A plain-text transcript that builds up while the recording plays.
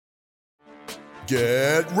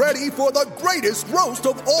Get ready for the greatest roast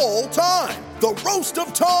of all time, the Roast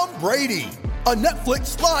of Tom Brady, a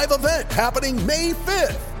Netflix live event happening May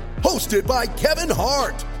 5th. Hosted by Kevin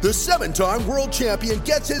Hart, the 7-time world champion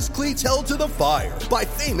gets his cleats held to the fire by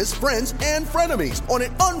famous friends and frenemies on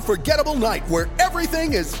an unforgettable night where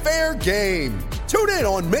everything is fair game. Tune in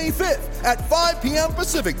on May 5th at 5 p.m.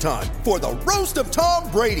 Pacific time for the Roast of Tom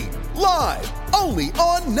Brady, live only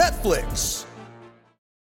on Netflix.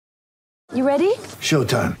 You ready?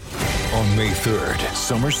 Showtime. On May 3rd,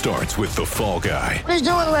 summer starts with The Fall Guy. What are you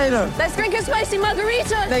doing later? Let's drink a spicy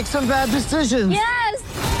margarita. Make some bad decisions. Yes!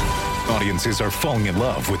 Audiences are falling in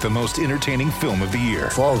love with the most entertaining film of the year.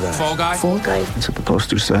 Fall Guy. Fall Guy? Fall guy. That's what the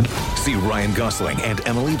poster said. See Ryan Gosling and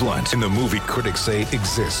Emily Blunt in the movie critics say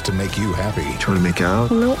exists to make you happy. Trying to make it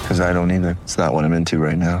out? Nope. Because I don't either. It's not what I'm into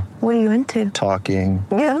right now. What are you into? Talking.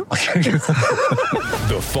 Yeah.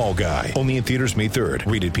 The Fall Guy. Only in theaters May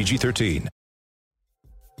 3rd. Rated PG-13.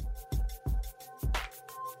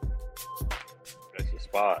 That's your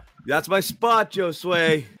spot. That's my spot,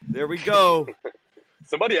 Josue. There we go.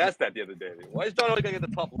 Somebody asked that the other day. Why is John always gonna get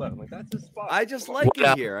the top left? I'm like, that's his spot. I just like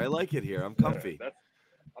it here. I like it here. I'm comfy.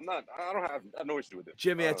 I have no issue with it.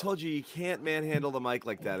 Jimmy, I told you can't manhandle the mic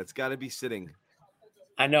like that. It's got to be sitting.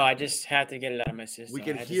 I know. I just had to get it out of my system. We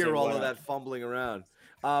can hear all of that fumbling around.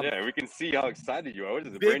 Yeah, we can see how excited you are. What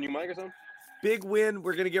is it, a brand new mic or something? Big win.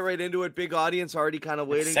 We're going to get right into it. Big audience already kind of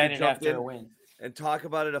waiting to Excited jump after in a win. and talk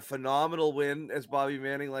about it. A phenomenal win, as Bobby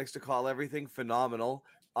Manning likes to call everything phenomenal.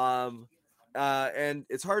 And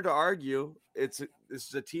it's hard to argue. This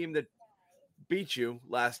is a team that beat you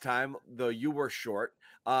last time, though you were short.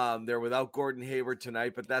 They're without Gordon Hayward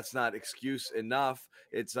tonight, but that's not excuse enough.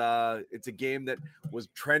 It's a game that was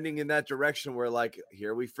trending in that direction where, like,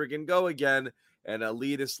 here we friggin' go again. And a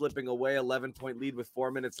lead is slipping away, 11-point lead with 4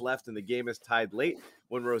 minutes left, and the game is tied late.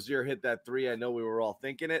 When Rozier hit that three, I know we were all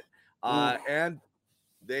thinking it. And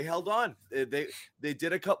they held on. They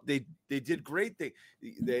did a couple. They did great. They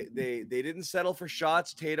didn't settle for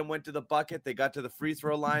shots. Tatum went to the bucket. They got to the free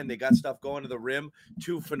throw line. They got stuff going to the rim.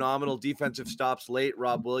 2 phenomenal defensive stops late.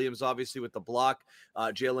 Rob Williams obviously with the block.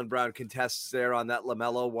 Jaylen Brown contests there on that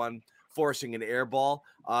LaMelo one, forcing an air ball.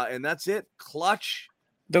 And that's it. Clutch.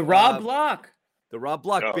 The Rob block. The Rob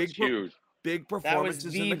block. Oh, huge. Big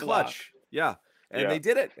performances in the block. clutch. Yeah. And they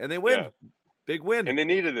did it. And they win. Yeah. Big win. And they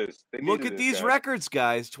needed this. Look at these records,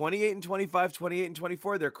 guys. 28-25,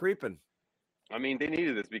 28-24. They're creeping. I mean, they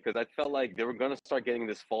needed this because I felt like they were going to start getting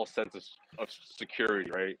this false sense of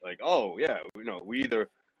security, right? Like, oh, yeah, we either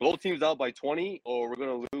blow teams out by 20 or we're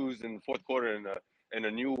going to lose in the fourth quarter in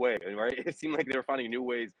a new way, right? It seemed like they were finding new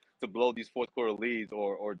ways to blow these fourth quarter leads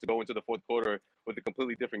or to go into the fourth quarter with a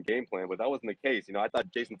completely different game plan. But that wasn't the case. I thought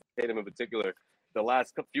Jason Tatum in particular, the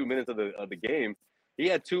last few minutes of the game, he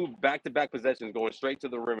had 2 back-to-back possessions going straight to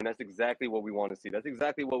the rim, and that's exactly what we want to see. That's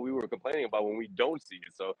exactly what we were complaining about when we don't see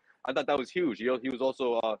it. So I thought that was huge. He was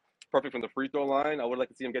also perfect from the free throw line. I would like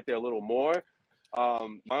to see him get there a little more.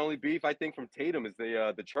 My only beef, I think, from Tatum is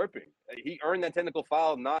the chirping. He earned that technical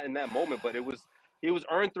foul not in that moment, but he was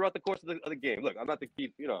earned throughout the course of the game. Look, I'm not to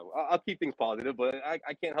keep, I'll keep things positive, but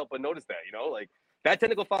I can't help but notice that, like that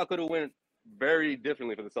technical foul could have went very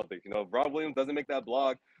differently for the Celtics. If Rob Williams doesn't make that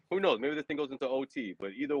block, who knows? Maybe this thing goes into OT.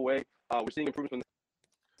 But either way, we're seeing improvements from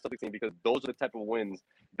the Celtics team because those are the type of wins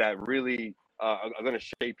that really are going to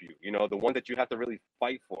shape you. The one that you have to really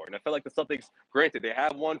fight for. And I felt like the Celtics, granted, they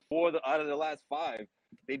have won 4 out of the last 5.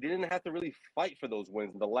 They didn't have to really fight for those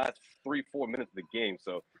wins in the last 3-4 minutes of the game.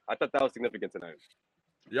 So I thought that was significant tonight.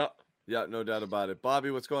 Yeah, no doubt about it. Bobby,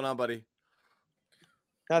 what's going on, buddy?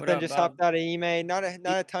 Nothing, just hopped out of Ime. Not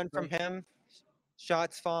a ton from him.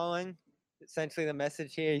 Shots falling. Essentially, the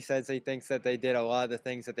message here, he says he thinks that they did a lot of the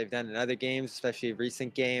things that they've done in other games, especially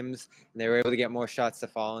recent games, and they were able to get more shots to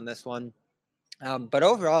fall in this one. But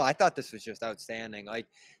overall, I thought this was just outstanding. Like,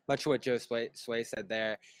 much of what Joe Sway said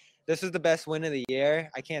there. This was the best win of the year.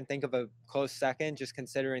 I can't think of a close second, just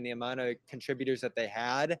considering the amount of contributors that they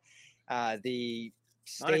had. The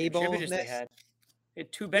stableness. They had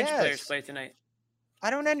 2 bench players play tonight. I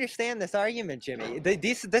don't understand this argument, Jimmy.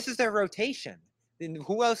 This is their rotation.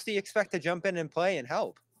 Who else do you expect to jump in and play and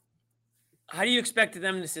help? How do you expect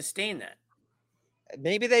them to sustain that?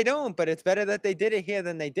 Maybe they don't, but it's better that they did it here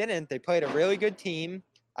than they didn't. They played a really good team.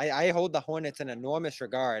 I hold the Hornets in enormous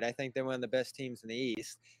regard. I think they're one of the best teams in the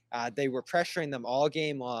East. They were pressuring them all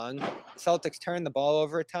game long. The Celtics turned the ball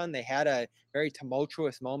over a ton. They had a very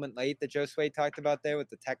tumultuous moment late that Joe Sway talked about there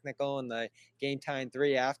with the technical and the game-tying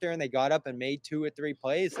 3 after, and they got up and made 2 or 3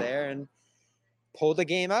 plays there and pulled the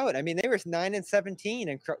game out. I mean, they were 9-17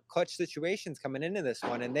 in clutch situations coming into this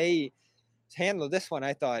one, and they handled this one,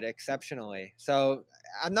 I thought, exceptionally. So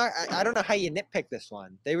I don't know how you nitpick this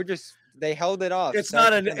one. They held it off. It's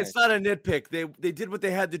not a nitpick. They did what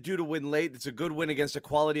they had to do to win late. It's a good win against a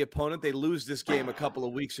quality opponent. They lose this game a couple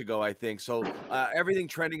of weeks ago, I think. So everything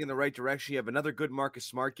trending in the right direction. You have another good Marcus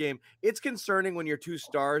Smart game. It's concerning when your two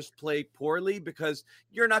stars play poorly because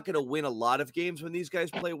you're not going to win a lot of games when these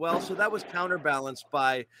guys play well. So that was counterbalanced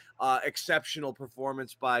by exceptional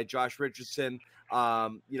performance by Josh Richardson,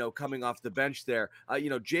 coming off the bench there.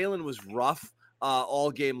 Jalen was rough all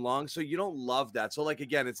game long, so you don't love that. So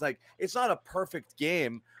again, it's not a perfect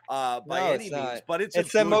game by any means, but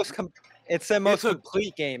it's the most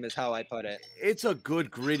complete game is how I put it. It's a good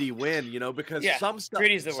gritty win, because some stuff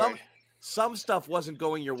gritty's the word. Some stuff wasn't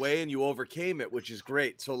going your way and you overcame it, which is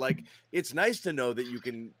great. So it's nice to know that you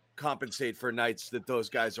can compensate for nights that those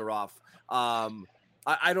guys are off.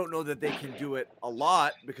 I don't know that they can do it a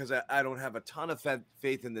lot because I don't have a ton of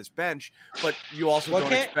faith in this bench, but you also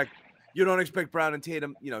don't expect Brown and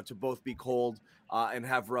Tatum, to both be cold and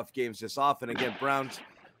have rough games this often. Again,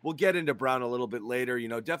 we'll get into Brown a little bit later,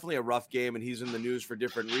 definitely a rough game and he's in the news for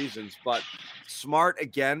different reasons, but Smart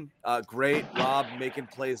again, great. Rob making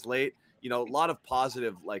plays late, a lot of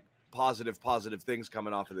positive things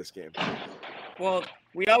coming off of this game. Well,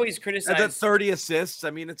 we always criticize. And 30 assists. I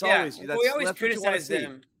mean, it's always. We always criticize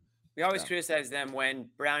them. We always criticize them when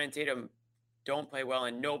Brown and Tatum don't play well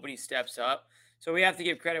and nobody steps up. So we have to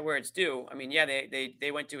give credit where it's due. I mean,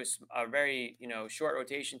 they went to a very short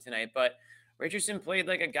rotation tonight, but Richardson played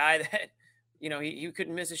like a guy that he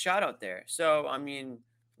couldn't miss a shot out there. So I mean,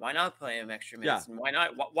 why not play him extra minutes? Yeah. And why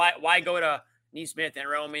not? Why go to Nesmith and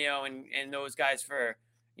Romeo and those guys for?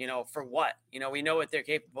 For what? We know what they're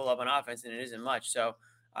capable of on offense, and it isn't much. So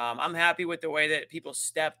I'm happy with the way that people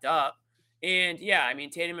stepped up. And,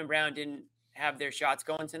 Tatum and Brown didn't have their shots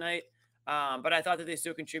going tonight, but I thought that they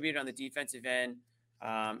still contributed on the defensive end.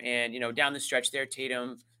 Down the stretch there,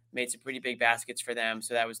 Tatum made some pretty big baskets for them,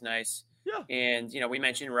 so that was nice. Yeah. And, we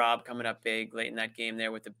mentioned Rob coming up big late in that game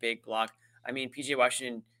there with the big block. I mean, P.J.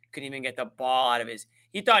 Washington couldn't even get the ball out of his –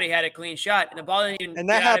 he thought he had a clean shot, and the ball didn't even. And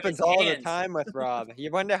that happens all the time with Rob.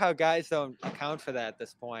 You wonder how guys don't account for that at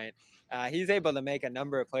this point. He's able to make a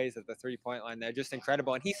number of plays at the 3-point line. They're just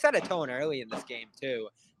incredible. And he set a tone early in this game, too.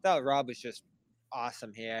 I thought Rob was just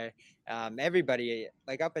awesome here. Everybody,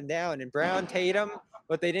 up and down. And Brown, Tatum,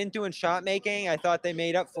 what they didn't do in shot making, I thought they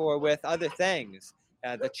made up for with other things.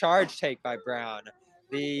 The charge take by Brown.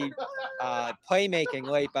 The playmaking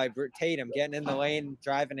late by Tatum, getting in the lane,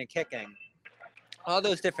 driving and kicking. All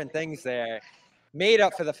those different things there made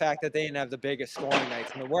up for the fact that they didn't have the biggest scoring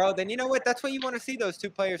nights in the world. And you know what? That's what you want to see those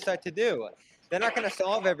two players start to do. They're not going to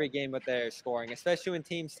solve every game with their scoring, especially when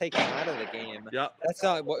teams take them out of the game. Yep. That's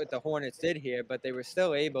not what the Hornets did here, but they were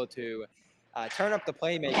still able to turn up the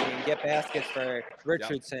playmaking and get baskets for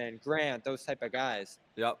Richardson, Grant, those type of guys.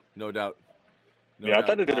 Yep, no doubt. I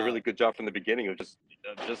thought they did a really good job from the beginning of just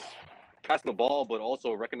passing the ball, but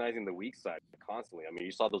also recognizing the weak side constantly. I mean,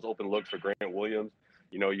 you saw those open looks for Grant Williams.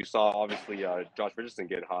 You saw obviously Josh Richardson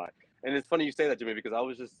get hot. And it's funny you say that, Jimmy, because I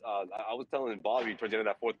was telling Bobby towards the end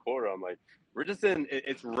of that fourth quarter, I'm like, Richardson,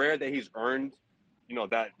 it's rare that he's earned,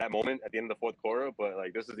 that moment at the end of the fourth quarter, but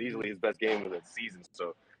this is easily his best game of the season.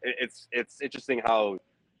 So it's interesting how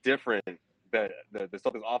different that the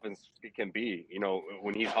Celtics offense can be,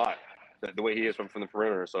 when he's hot, the way he is from the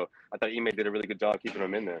perimeter. So I thought Ime did a really good job keeping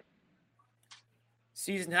him in there.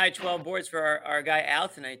 Season high 12 boards for our guy Al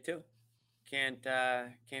tonight too. Can't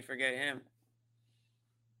forget him.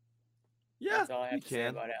 Yeah, that's all I have to say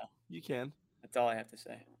about Al. You can. That's all I have to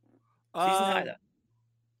say. Season high though.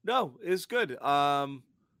 No, it's good.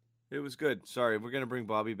 It was good. Sorry, we're gonna bring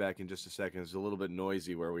Bobby back in just a second. It's a little bit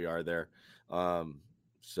noisy where we are there.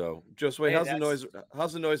 So just wait. How's the noise?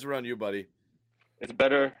 How's the noise around you, buddy? It's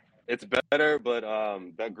better. It's better, but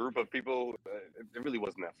that group of people, it really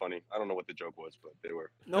wasn't that funny. I don't know what the joke was, but they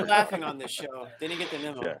were. No laughing on this show. Didn't get the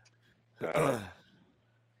memo. Yeah. It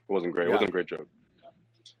wasn't great. It wasn't a great joke.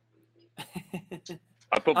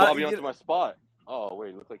 I put Bobby onto my spot. Oh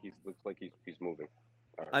wait, looks like he's moving.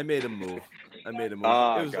 Right. I made him move.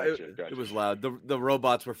 It was loud. The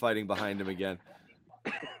robots were fighting behind him again.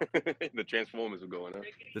 The Transformers were going up.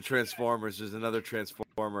 The Transformers. There's another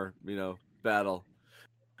Transformer, battle.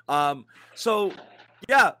 So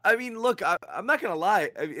yeah, I mean, look, I'm not gonna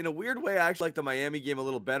lie. In a weird way, I actually like the Miami game a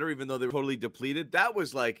little better, even though they were totally depleted. That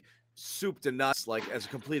was soup to nuts, as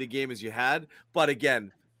complete a game as you had. But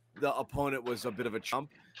again, the opponent was a bit of a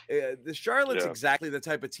chump. The Charlotte's exactly the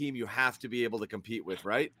type of team you have to be able to compete with,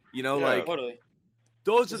 right? Totally.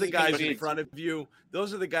 Those are the guys in front of you.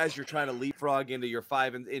 Those are the guys you're trying to leapfrog into your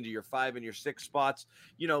 5 and your 6 spots.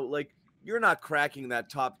 you're not cracking that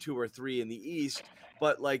top 2 or 3 in the East,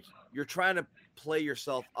 but like you're trying to play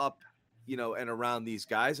yourself up, you know, and around these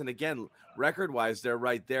guys. And again, record-wise, they're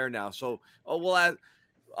right there now. So,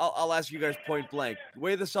 I'll ask you guys point blank. The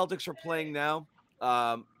way the Celtics are playing now,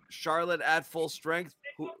 Charlotte at full strength,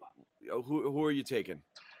 who are you taking?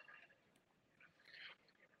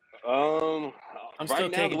 I'm still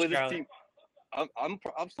right now, taking the way this Charlotte. team,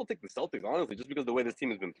 I'm still taking the Celtics, honestly, just because of the way this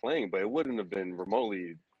team has been playing. But it wouldn't have been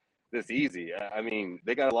remotely this easy. I mean,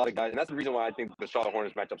 they got a lot of guys, and that's the reason why I think the Charlotte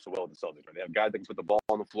Hornets match up so well with the Celtics. Right? They have guys that can put the ball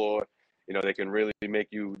on the floor. You know, they can really make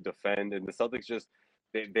you defend, and the Celtics just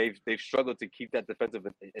they've struggled to keep that defensive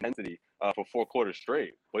intensity for 4 quarters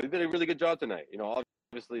straight. But they did a really good job tonight. You know,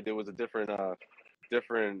 obviously there was a different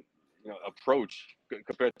approach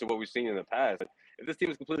compared to what we've seen in the past. If this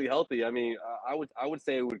team is completely healthy, I mean, I would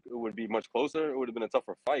say it would be much closer. It would have been a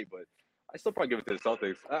tougher fight, but I still probably give it to the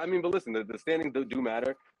Celtics. I mean, but listen, the standings do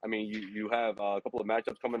matter. I mean, you have a couple of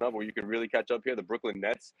matchups coming up where you can really catch up here. The Brooklyn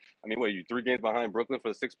Nets. I mean, you 3 games behind Brooklyn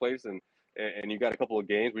for the 6th place, and you got a couple of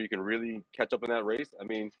games where you can really catch up in that race. I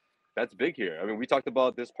mean, that's big here. I mean, we talked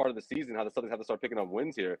about this part of the season, how the Celtics have to start picking up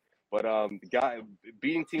wins here. But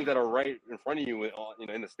beating teams that are right in front of you,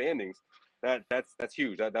 in the standings, that's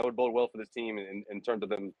huge. That would bode well for this team in terms of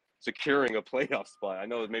them securing a playoff spot. I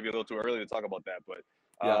know it's maybe a little too early to talk about that, but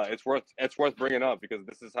it's worth bringing up because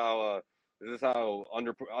this is how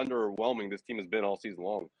underwhelming this team has been all season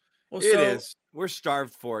long. Well, it is. We're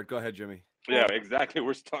starved for it. Go ahead, Jimmy. Yeah, exactly.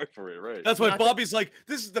 We're starved for it, right? That's why Bobby's like,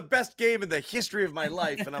 this is the best game in the history of my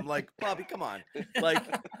life. And I'm like, Bobby, come on. Like,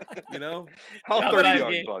 you know? How 30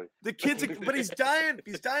 are you, Bobby? The kid's, but he's dying.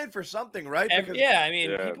 He's dying for something, right? Because, I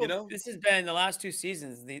mean, people, this has been the last 2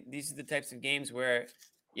 seasons. These are the types of games where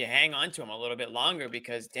you hang on to them a little bit longer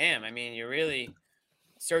because, damn, I mean, you're really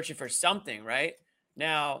searching for something, right?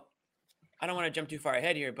 Now, I don't want to jump too far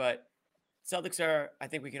ahead here, but Celtics are, I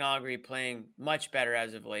think we can all agree, playing much better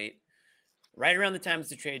as of late. Right around the time it's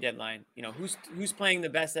the trade deadline, you know, who's playing the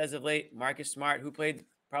best as of late? Marcus Smart, who played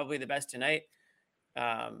probably the best tonight.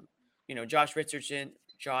 You know, Josh Richardson.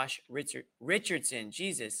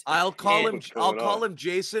 Jesus. I'll call him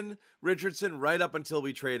Jason Richardson right up until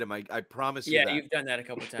we trade him. I promise you. Yeah, you've done that a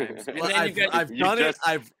couple times. And well, then I've done it.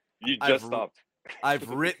 You just stopped. I've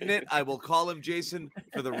written it. I will call him Jason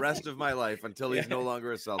for the rest of my life until he's no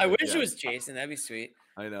longer a Celtic. I wish it was Jason. That'd be sweet.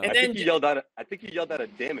 I know. I think you yelled out a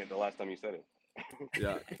damn it the last time you said it.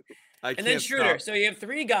 Yeah. And then Schroeder. So you have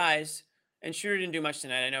 3 guys, and Schroeder didn't do much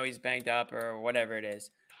tonight. I know he's banged up or whatever it is.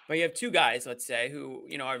 But you have 2 guys, let's say, who,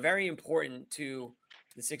 you know, are very important to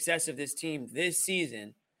the success of this team this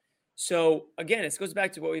season. So again, this goes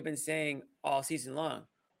back to what we've been saying all season long.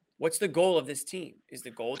 What's the goal of this team? Is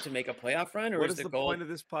the goal to make a playoff run, or what is the goal? Point of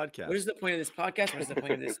this podcast? What is the point of this podcast? What is the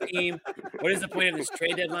point of this team? What is the point of this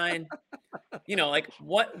trade deadline? You know, like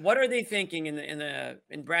what are they thinking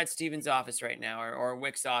in Brad Stevens' office right now, or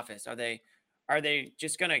Wick's office? Are they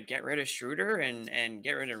just gonna get rid of Schroeder and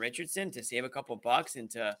get rid of Richardson to save a couple bucks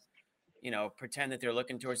and to, you know, pretend that they're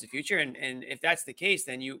looking towards the future? And if that's the case,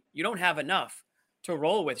 then you don't have enough to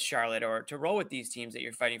roll with Charlotte or to roll with these teams that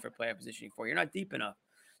you're fighting for playoff positioning for. You're not deep enough.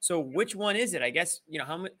 So which one is it? I guess, you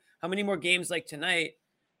know, how many more games like tonight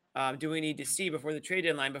do we need to see before the trade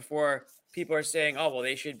deadline before people are saying, oh, well,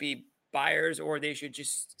 they should be buyers or they should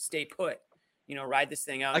just stay put, you know, ride this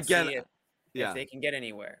thing out and see if they can get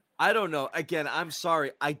anywhere. I don't know. Again, I'm sorry.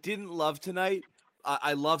 I didn't love tonight.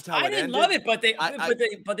 I loved how it ended. I didn't love it, but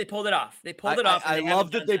they pulled it off. They pulled it off. I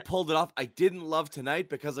loved that they pulled it off. I didn't love tonight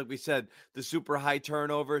because, like we said, the super high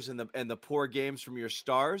turnovers and the poor games from your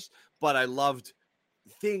stars. But I loved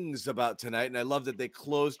things about tonight, and I love that they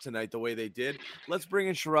closed tonight the way they did. Let's bring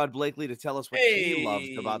in Sherrod Blakely to tell us what he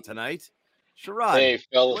loved about tonight. Sherrod, hey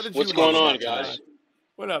fellas, what's going on, guys? Tonight?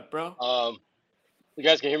 What up, bro? You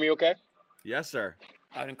guys can hear me okay? Yes, sir.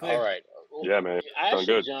 Loud and clear. All right. Yeah, man. Actually,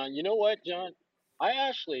 good. John, you know what, John? I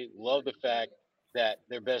actually love the fact that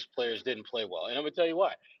their best players didn't play well, and I'm gonna tell you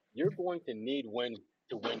why. You're going to need wins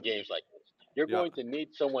to win games like this. You're going to need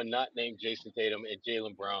someone not named Jason Tatum and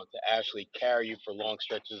Jaylen Brown to actually carry you for long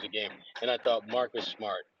stretches of the game. And I thought Marcus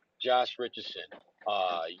Smart, Josh Richardson,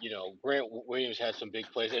 Grant Williams had some big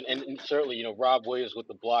plays. And certainly, Rob Williams with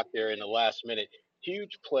the block there in the last minute.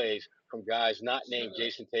 Huge plays from guys not named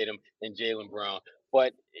Jason Tatum and Jaylen Brown.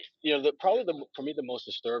 But, for me, the most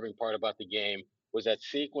disturbing part about the game was that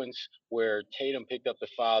sequence where Tatum picked up the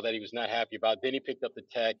foul that he was not happy about. Then he picked up the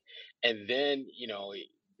tech. And then,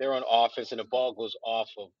 they're on offense and the ball goes off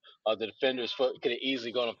of the defender's foot. It could have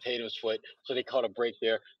easily gone on Tatum's foot. So they caught a break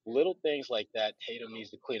there. Little things like that Tatum needs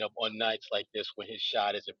to clean up on nights like this when his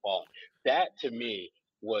shot isn't falling. That, to me,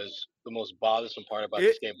 was the most bothersome part about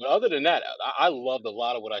this game. But other than that, I loved a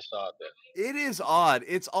lot of what I saw out there. It is odd.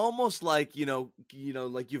 It's almost like,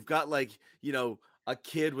 like you've got a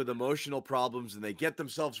kid with emotional problems and they get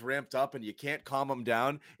themselves ramped up and you can't calm them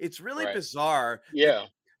down. It's really bizarre. Yeah.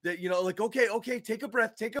 That okay, take a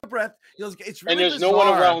breath. It's really and there's bizarre. no one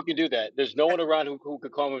around who can do that. There's no one around who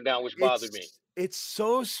could calm him down, which bothered me. It's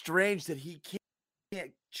so strange that he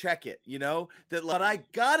can't check it, but I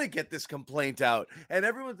gotta get this complaint out. And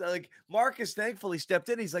everyone's like, Marcus thankfully stepped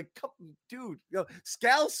in. He's like, dude,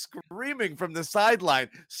 Scal screaming from the sideline,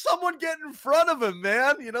 someone get in front of him,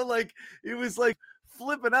 man. It was like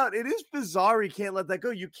flipping out. It is bizarre. He can't let that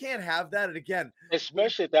go. You can't have that. And again,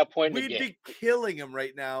 especially at that point in the game, we'd be killing him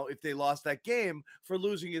right now if they lost that game for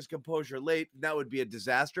losing his composure late. That would be a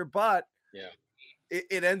disaster. But yeah.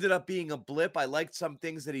 It ended up being a blip. I liked some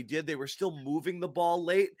things that he did. They were still moving the ball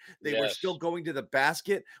late. They were still going to the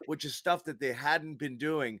basket, which is stuff that they hadn't been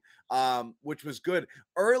doing, which was good.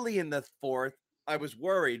 Early in the fourth, I was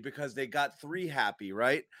worried because they got 3 happy,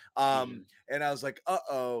 right? And I was like,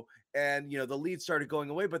 uh-oh. And, the lead started going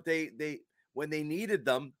away, but they when they needed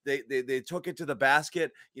them, they took it to the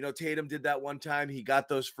basket. Tatum did that one time. He got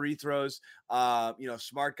those free throws.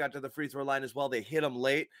 Smart got to the free throw line as well. They hit him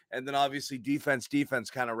late. And then obviously defense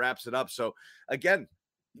kind of wraps it up. So again,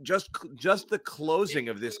 just the closing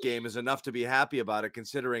of this game is enough to be happy about it,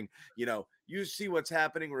 considering, you see what's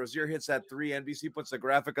happening. Rozier hits that 3. NBC puts the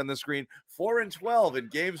graphic on the screen, 4-12 in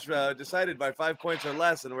games decided by 5 points or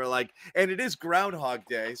less. And we're like, and it is Groundhog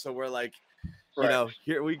Day. So we're like,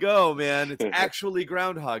 here we go, man. It's actually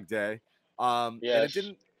Groundhog Day. And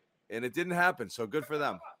it didn't happen. So good for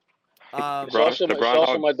them. It's also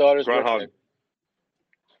my daughter's birthday.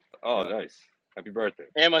 Oh, nice. Happy birthday.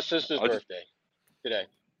 And my sister's birthday today.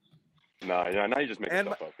 Now you just make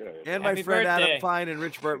stuff up. And my friend Adam Fine and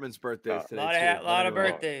Rich Bertman's birthdays today. A lot of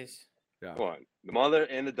birthdays. Yeah. Come on. The mother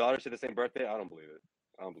and the daughter share the same birthday? I don't believe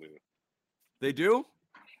it. They do?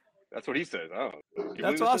 That's what he says. I don't know.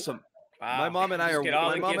 That's awesome. Wow. My mom and I are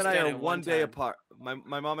 1 day time. apart.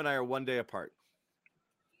 My mom and I are 1 day apart.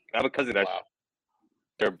 I have a cousin that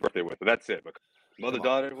their birthday with, but that's it. But mother,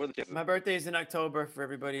 daughter, what are the chances? My birthday is in October for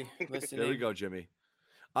everybody listening. There we go, Jimmy.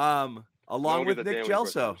 Along with Nick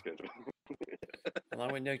Gelso.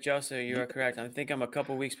 Along with Nick Gelso, you are correct. I think I'm a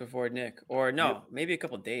couple weeks before Nick, or no, maybe a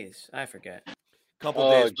couple days. I forget. Couple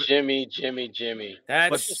days. Jimmy.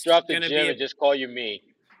 That's just drop the Jim and just call you me.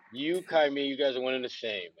 You, Kai, me, you guys are one and the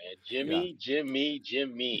same, man. Jimmy.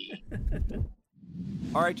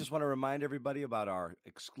 All right, just want to remind everybody about our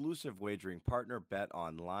exclusive wagering partner, Bet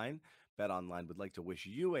Online. Bet Online would like to wish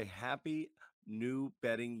you a happy new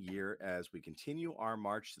betting year as we continue our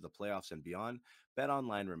march to the playoffs and beyond. Bet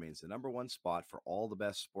Online remains the #1 spot for all the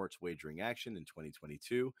best sports wagering action in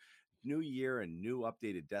 2022. New year and new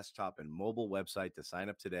updated desktop and mobile website to sign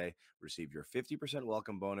up today. Receive your 50%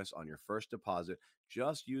 welcome bonus on your first deposit.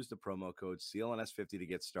 Just use the promo code CLNS50 to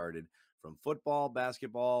get started. From football,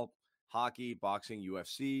 basketball, hockey, boxing,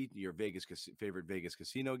 UFC, your favorite Vegas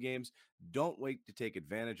casino games. Don't wait to take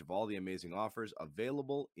advantage of all the amazing offers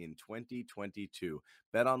available in 2022.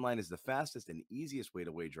 BetOnline is the fastest and easiest way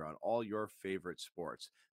to wager on all your favorite sports.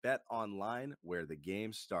 Bet Online, where the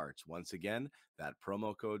game starts. Once again, that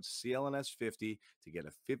promo code CLNS50 to get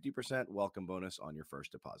a 50% welcome bonus on your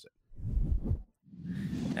first deposit.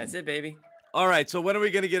 That's it, baby. All right, so when are we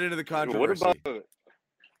going to get into the controversy? What about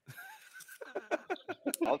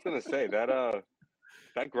I was gonna say that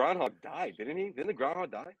groundhog died, didn't he? Didn't the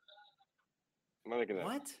groundhog die? Am I making that?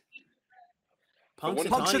 What?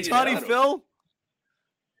 Punxsutawney Phil?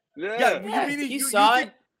 Yeah. He saw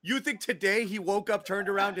it. You think today he woke up, turned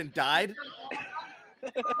around, and died?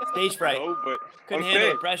 Stage fright. No, but couldn't handle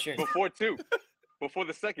the pressure. Before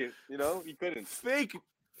the second, he couldn't.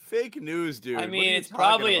 Fake news, dude. I mean, it's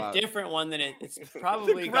probably a different one than it's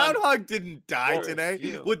probably. The groundhog didn't die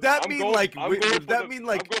today. Would that mean like? Would that mean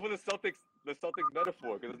like? I'm going for the Celtics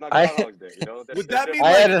metaphor because it's not Groundhog Day. Would that mean? I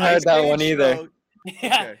hadn't heard that one either.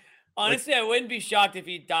 Yeah. Okay. Honestly, I wouldn't be shocked if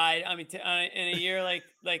he died. I mean, in a year like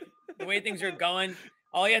the way things are going,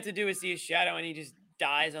 all you have to do is see a shadow and he just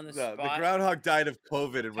dies on the spot. The groundhog died of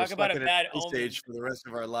COVID and we're stuck in a a stage for the rest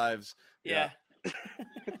of our lives. Yeah.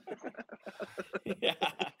 Yeah.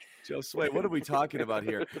 Joe Sway, what are we talking about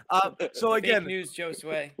here? So again, fake news, Joe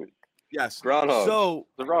Sway. Yes, Groundhog. So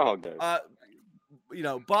the Groundhog Day.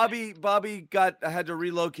 Bobby had to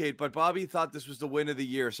relocate, but Bobby thought this was the win of the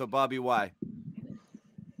year. So Bobby, why?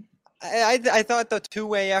 I thought the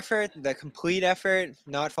two-way effort, the complete effort,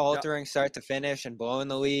 not faltering start to finish and blowing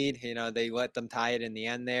the lead, they let them tie it in the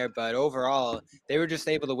end there. But overall, they were just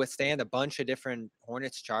able to withstand a bunch of different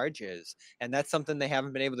Hornets charges. And that's something they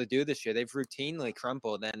haven't been able to do this year. They've routinely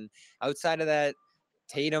crumpled. And outside of that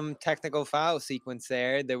Tatum technical foul sequence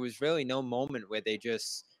there was really no moment where they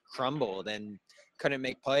just crumbled and couldn't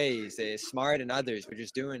make plays. Smart and others were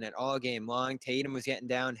just doing it all game long. Tatum was getting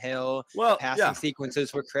downhill. Well, the passing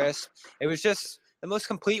sequences were crisp. It was just the most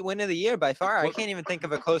complete win of the year by far. I can't even think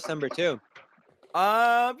of a close number two.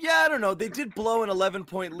 I don't know. They did blow an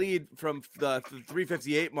 11-point lead from the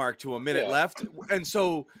 3:58 mark to a minute left, and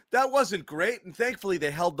so that wasn't great. And thankfully,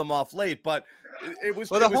 they held them off late. But it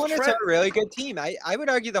was. Well, the Hornets are a really good team. I would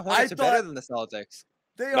argue the Hornets are better than the Celtics.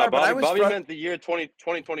 They are. Bobby meant the year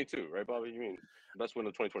 2022, right, Bobby? You mean best win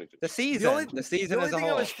of 2022? The season. The season as a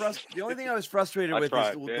whole. The only thing I was frustrated with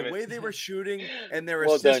is the way they were shooting and their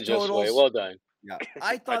well assist done, totals. Josue. Well done. Yeah,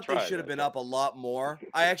 I thought they should have been up a lot more.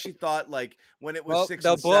 I actually thought when it was well, 6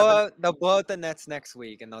 they'll and blow 7, out, they'll blow out the Nets next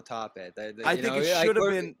week and they'll top it. I think it should have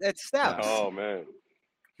been. It's steps. Oh man,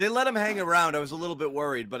 they let them hang around. I was a little bit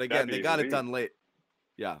worried, but again, they got it done late.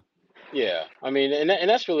 Yeah. Yeah, I mean, and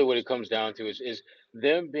that's really what it comes down to is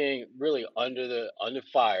them being really under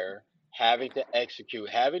fire, having to execute,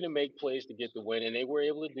 having to make plays to get the win, and they were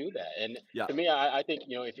able to do that. And to me, I think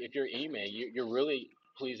if you're Ime, you're really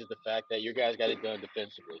pleased at the fact that your guys got it done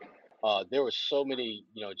defensively. There were so many,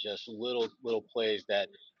 just little plays that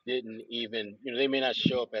didn't even, they may not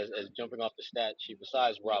show up as jumping off the stat sheet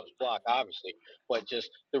besides Rob's block, obviously, but just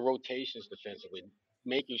the rotations defensively,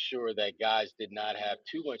 making sure that guys did not have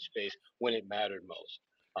too much space when it mattered most.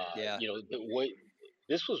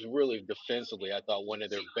 This was really defensively, I thought, one of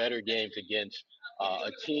their better games against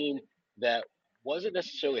a team that wasn't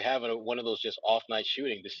necessarily having one of those just off night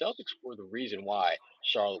shooting. The Celtics were the reason why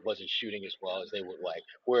Charlotte wasn't shooting as well as they would like.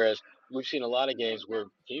 Whereas we've seen a lot of games where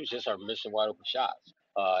teams just are missing wide open shots.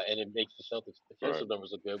 And it makes the Celtics defensive numbers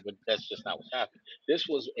look good, but that's just not what's happening. This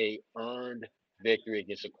was a earned victory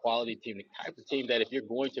against a quality team, the type of team that if you're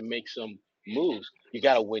going to make some moves, you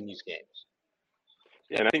got to win these games.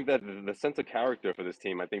 Yeah, and I think that the sense of character for this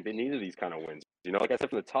team, I think they needed these kind of wins. Like I said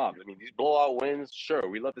from the top, I mean, these blowout wins, sure,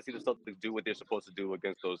 we love to see the Celtics do what they're supposed to do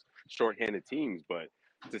against those shorthanded teams, but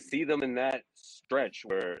to see them in that stretch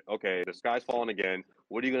where, okay, the sky's falling again,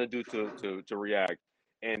 what are you going to do to react?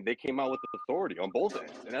 And they came out with authority on both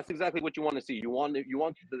ends, and that's exactly what you want to see. You want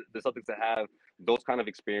the Celtics to have those kind of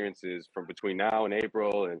experiences from between now and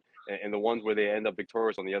April, and the ones where they end up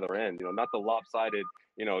victorious on the other end. Not the lopsided.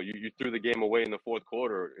 You threw the game away in the fourth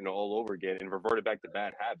quarter, all over again, and reverted back to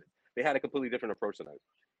bad habits. They had a completely different approach tonight.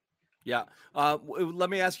 Yeah.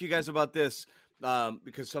 Let me ask you guys about this.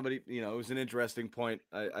 Because somebody, it was an interesting point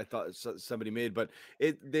I thought somebody made, but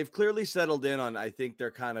they've clearly settled in on, I think, their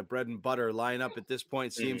kind of bread and butter lineup at this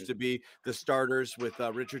point seems to be the starters with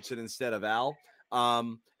Richardson instead of Al.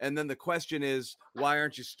 And then the question is, why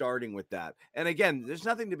aren't you starting with that? And again, there's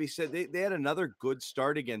nothing to be said. They had another good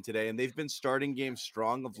start again today, and they've been starting games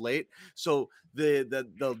strong of late. So the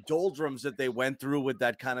doldrums that they went through with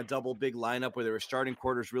that kind of double big lineup where they were starting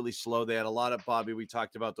quarters really slow. They had a lot of, Bobby, we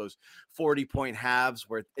talked about those 40-point halves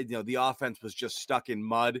where, the offense was just stuck in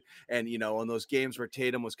mud. And, in those games where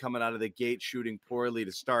Tatum was coming out of the gate shooting poorly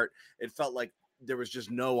to start, it felt like there was just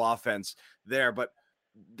no offense there. But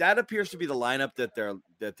that appears to be the lineup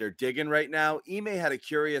that they're digging right now. Ime had a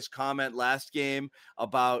curious comment last game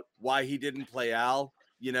about why he didn't play Al,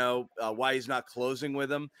 why he's not closing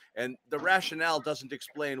with him. And the rationale doesn't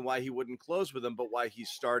explain why he wouldn't close with him, but why he's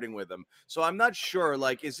starting with him. So I'm not sure,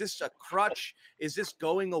 is this a crutch? Is this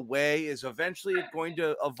going away? Is eventually it going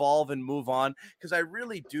to evolve and move on? Because I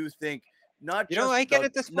really do think I get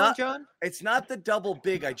at this point, John. It's not the double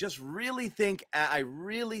big. I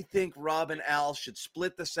really think Rob and Al should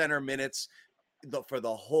split the center minutes for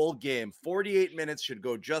the whole game. 48 minutes should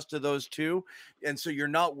go just to those two, and so you're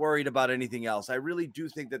not worried about anything else. I really do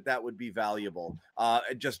think that would be valuable.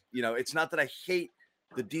 It's not that I hate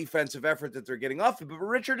the defensive effort that they're getting off of, but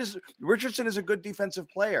Richardson is a good defensive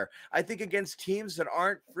player. I think against teams that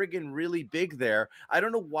aren't friggin' really big there, I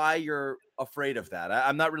don't know why you're afraid of that.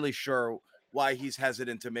 I'm not really sure why he's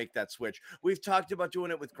hesitant to make that switch. We've talked about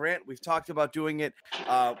doing it with Grant. We've talked about doing it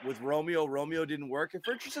with Romeo. Romeo didn't work. If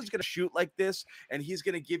Richardson's going to shoot like this and he's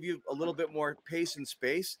going to give you a little bit more pace and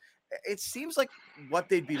space, it seems like what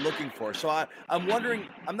they'd be looking for. So I'm wondering,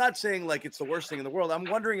 I'm not saying like it's the worst thing in the world. I'm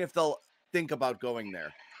wondering if they'll think about going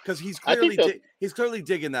there because he's clearly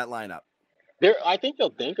digging that lineup. I think they'll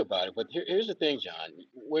think about it, but here's the thing, John.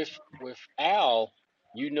 With Al,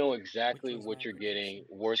 you know exactly what you're getting,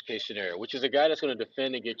 worst case scenario, which is a guy that's going to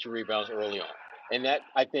defend and get your rebounds early on. And that,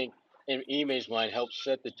 I think, in Ime's mind, helps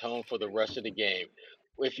set the tone for the rest of the game.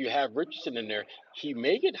 If you have Richardson in there, he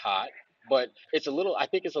may get hot, but I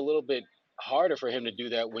think it's a little bit harder for him to do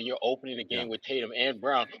that when you're opening the game with Tatum and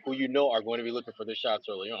Brown, who you know are going to be looking for their shots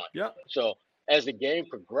early on. Yeah. So as the game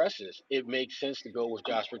progresses, it makes sense to go with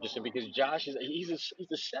Josh Richardson because Josh he's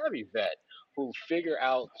a savvy vet who figure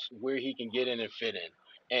out where he can get in and fit in.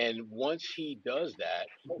 And once he does that,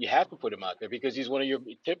 you have to put him out there because he's one of your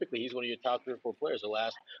top 3 or 4 players the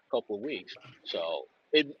last couple of weeks. So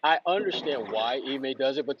I understand why Ime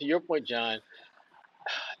does it, but to your point, John,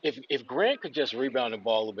 if Grant could just rebound the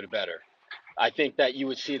ball a little bit better, I think that you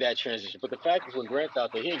would see that transition. But the fact is, when Grant's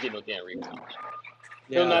out there, he ain't getting no damn rebounds.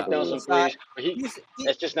 He'll knock down some threes, but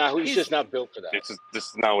he's just not built for that. This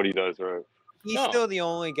is not what he does, right? He's still the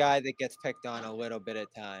only guy that gets picked on a little bit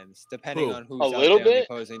at times, depending on who's a out little there on the bit?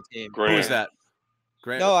 opposing team. Who is that?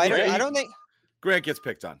 Grant. No, I don't think Grant gets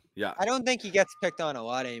picked on. Yeah. I don't think he gets picked on a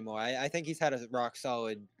lot anymore. I think he's had a rock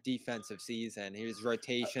solid defensive season. His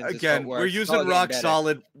rotations. Again, we're using rock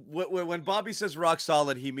solid. When Bobby says rock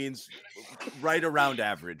solid, he means right around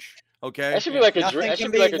average. Okay. That should be like a drink. That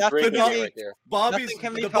should be like a drink right there.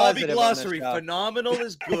 The Bobby glossary. Phenomenal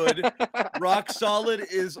is good. Rock solid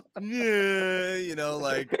is,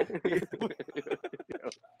 like.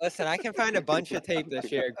 Listen, I can find a bunch of tape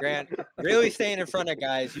this year. Grant really staying in front of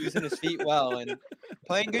guys, using his feet well, and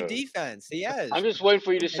playing good defense. He is. I'm just waiting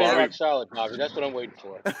for you to say rock solid, Bobby. That's what I'm waiting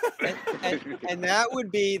for. And that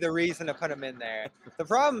would be the reason to put him in there. The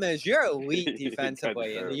problem is you're elite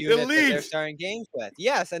defensively in the unit that they're starting games with.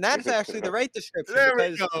 Yes, and that's actually the right description. There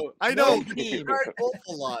we go. I know. Team,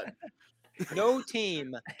 a lot. No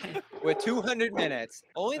team with 200 minutes.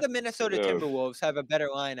 Only the Minnesota Timberwolves have a better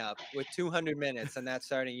lineup with 200 minutes than that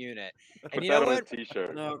starting unit. And you know what?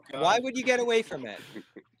 Why would you get away from it?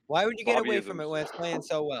 Why would you get away from it when it's playing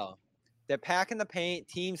so well? They're packing the paint.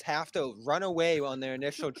 Teams have to run away on their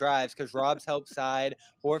initial drives because Rob's help side,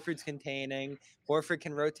 Horford's containing. Horford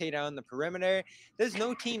can rotate out on the perimeter. There's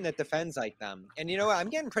no team that defends like them. And you know what? I'm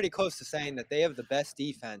getting pretty close to saying that they have the best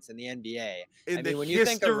defense in the NBA. When you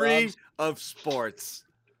think of Rob's, of sports.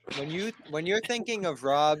 When you're thinking of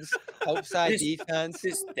Rob's help side defense,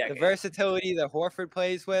 the versatility that Horford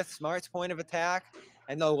plays with, Smart's point of attack,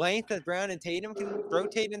 and the length that Brown and Tatum can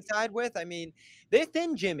rotate inside with, I mean, they're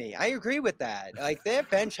thin, Jimmy. I agree with that. Like, their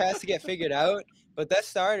bench has to get figured out, but their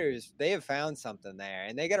starters, they have found something there,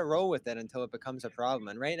 and they got to roll with it until it becomes a problem.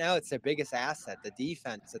 And right now, it's their biggest asset, the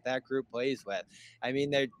defense that group plays with. I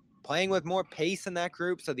mean, they're playing with more pace in that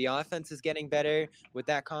group, so the offense is getting better with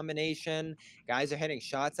that combination. Guys are hitting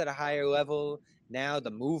shots at a higher level. Now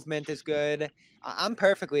the movement is good. I'm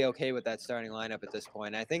perfectly okay with that starting lineup at this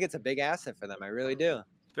point. I think it's a big asset for them. I really do.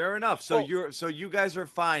 Fair enough. So you guys are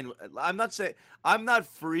fine. I'm not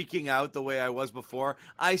freaking out the way I was before.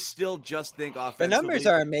 I still just think offensively. The numbers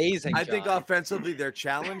are amazing. I think offensively they're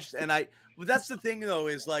challenged, and that's the thing though,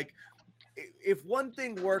 is like, if one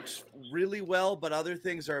thing works really well, but other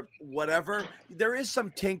things are whatever, there is some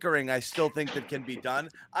tinkering I still think that can be done.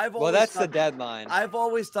 That's the deadline. I've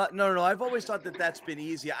always thought, I've always thought that that's been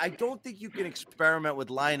easy. I don't think you can experiment with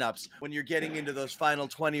lineups when you're getting into those final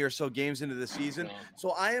 20 or so games into the season.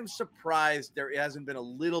 So I am surprised there hasn't been a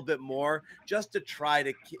little bit more just to try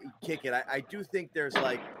to kick it. I do think there's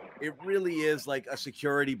it really is like a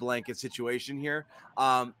security blanket situation here.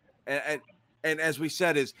 And as we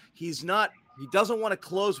said, he doesn't want to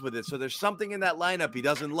close with it. So there's something in that lineup he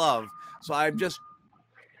doesn't love. So I'm just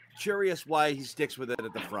curious why he sticks with it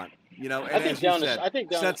at the front. And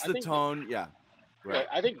sets the tone. Yeah. Right.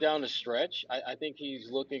 I think down the stretch, I think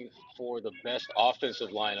he's looking for the best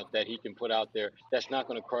offensive lineup that he can put out there that's not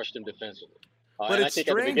going to crush them defensively. But it's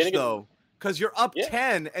strange, though, because you're up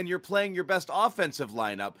 10 and you're playing your best offensive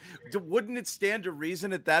lineup. Wouldn't it stand to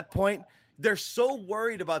reason at that point? They're so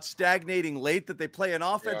worried about stagnating late that they play an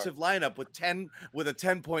offensive lineup with a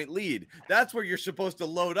 10-point lead. That's where you're supposed to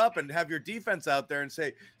load up and have your defense out there and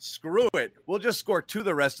say, screw it. We'll just score 2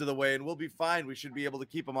 the rest of the way and we'll be fine. We should be able to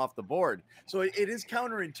keep them off the board. So it is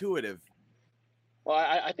counterintuitive. Well,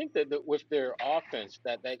 I think that with their offense,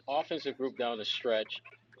 that offensive group down the stretch,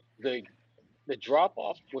 the drop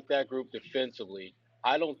off with that group defensively,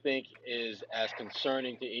 I don't think is as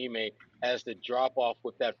concerning to Ime as the drop off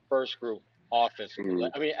with that first group offensively.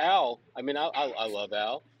 Mm-hmm. I mean, I love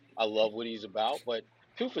Al. I love what he's about, but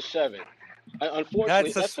 2 for 7.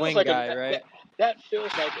 Unfortunately, that's a swing guy, right? That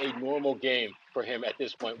feels like a normal game for him at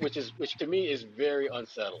this point, which to me is very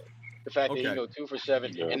unsettling. The fact that he go 2 for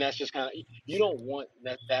 7, and that's just kind of, you don't want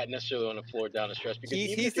that necessarily on the floor down the stretch because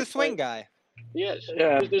he's the swing guy. Yes,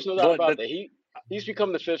 Yeah, there's no doubt but about that. He's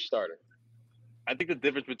become the fifth starter. I think the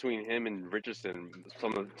difference between him and Richardson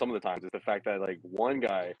some of the times is the fact that like one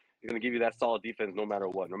guy is going to give you that solid defense no matter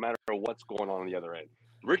what, no matter what's going on the other end.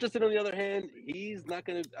 Richardson, on the other hand, he's not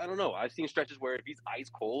going to. I don't know. I've seen stretches where if he's ice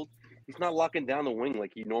cold, he's not locking down the wing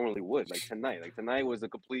like he normally would. Like tonight, was a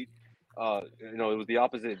complete. It was the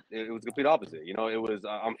opposite. It was the complete opposite. It was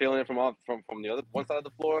I'm feeling it from the other one side of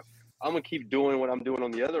the floor. I'm gonna keep doing what I'm doing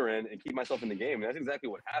on the other end and keep myself in the game. And that's exactly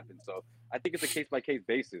what happened. So I think it's a case by case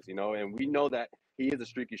basis, and we know that he is a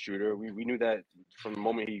streaky shooter. We knew that from the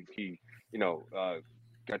moment he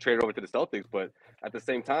got traded over to the Celtics. But at the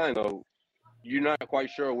same time, though, you're not quite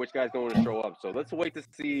sure which guy's going to show up. So let's wait to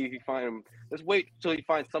see if he find him. Let's wait till he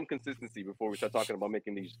finds some consistency before we start talking about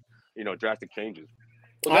making these, drastic changes.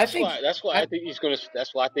 Well, that's why I think he's going to.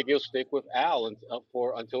 That's why I think he'll stick with Al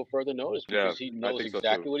until further notice because he knows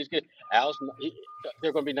exactly what he's getting.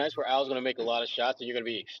 They're going to be nice where Al's going to make a lot of shots and you're going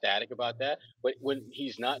to be ecstatic about that. But when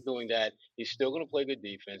he's not doing that, he's still going to play good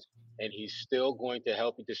defense and he's still going to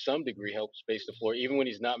help you to some degree, help space the floor, even when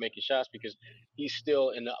he's not making shots because he's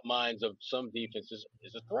still in the minds of some defenses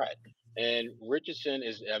is a threat. And Richardson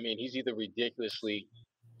he's either ridiculously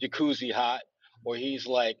jacuzzi hot or he's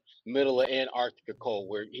like middle of Antarctica cold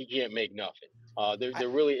where he can't make nothing. There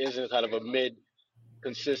really isn't kind of a mid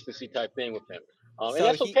consistency type thing with him. And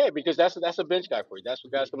that's okay because that's a bench guy for you. That's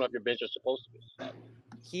what guys coming off your bench are supposed to be.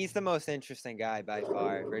 He's the most interesting guy by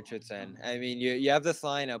far, Richardson. I mean, you have this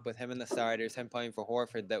lineup with him and the starters, him playing for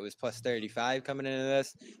Horford that was plus 35 coming into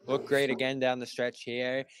this. Looked great again down the stretch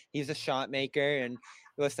here. He's a shot maker and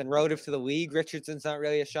listen, relative to the league, Richardson's not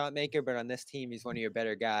really a shot maker, but on this team, he's one of your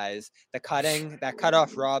better guys. That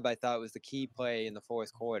cutoff rob, I thought was the key play in the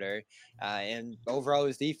fourth quarter. And overall,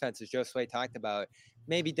 his defense, as Josue talked about,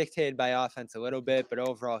 maybe dictated by offense a little bit, but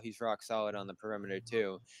overall, he's rock solid on the perimeter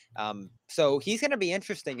too. So he's going to be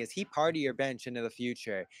interesting. Is he part of your bench into the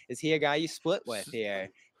future? Is he a guy you split with here?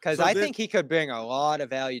 Because I think he could bring a lot of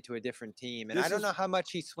value to a different team. And I don't know how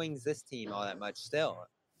much he swings this team all that much still.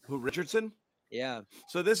 Who, Richardson? Yeah.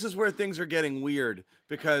 So this is where things are getting weird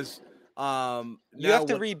because you have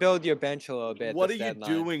to rebuild your bench a little bit. What are you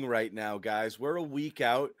doing right now, guys? We're a week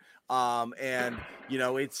out. And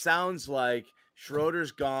it sounds like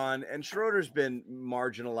Schroeder's gone, and Schroeder's been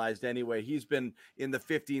marginalized anyway. He's been in the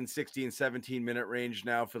 15, 16, 17-minute range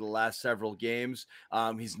now for the last several games.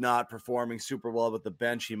 He's not performing super well with the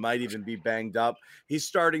bench. He might even be banged up. He's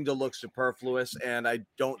starting to look superfluous, and I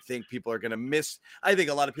don't think people are going to miss – I think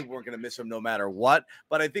a lot of people aren't going to miss him no matter what,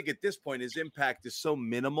 but I think at this point his impact is so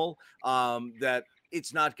minimal that –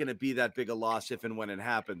 it's not going to be that big a loss if and when it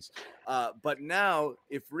happens. But now,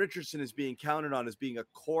 if Richardson is being counted on as being a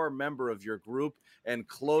core member of your group and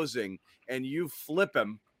closing, and you flip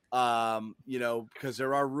him, because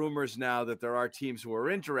there are rumors now that there are teams who are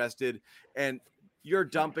interested, and you're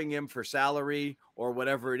dumping him for salary or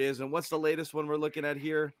whatever it is. And what's the latest one we're looking at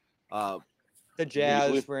here? The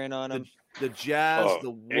Jazz were in on him. The Jazz,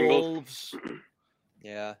 the Wolves.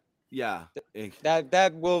 Yeah. Yeah,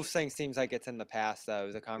 that Wolves thing seems like it's in the past. Though it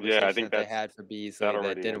was a conversation that they had for Beasley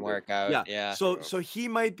that didn't work out. Yeah. So he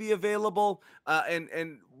might be available,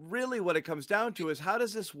 and really what it comes down to is how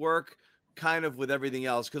does this work, kind of with everything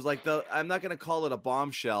else? Because I'm not going to call it a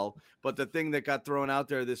bombshell, but the thing that got thrown out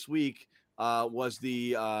there this week was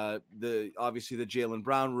the obviously the Jaylen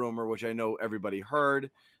Brown rumor, which I know everybody heard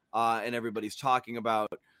and everybody's talking about.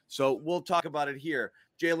 So we'll talk about it here.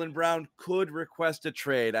 Jaylen Brown could request a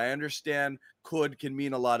trade. I understand could can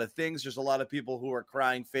mean a lot of things. There's a lot of people who are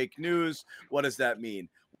crying fake news. What does that mean?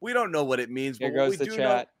 We don't know what it means. Here goes the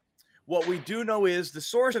chat. What we do know is the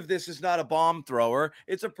source of this is not a bomb thrower.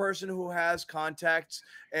 It's a person who has contacts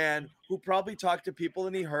and who probably talked to people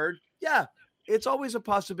and he heard, yeah, it's always a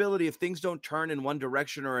possibility if things don't turn in one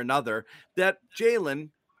direction or another that Jaylen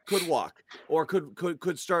could walk or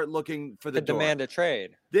could start looking for the door. Demand a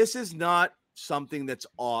trade. This is not something that's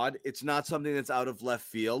odd. It's not something that's out of left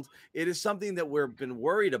field. It is something that we've been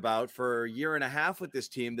worried about for a year and a half with this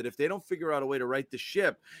team, that if they don't figure out a way to right the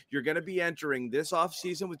ship, you're going to be entering this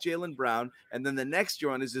offseason with Jaylen Brown, and then the next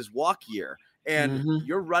year on is his walk year. And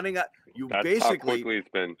you're running up. That's how quickly it's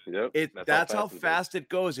been. Yep. That's how fast it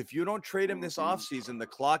goes. If you don't trade him this offseason, the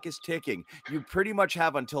clock is ticking. You pretty much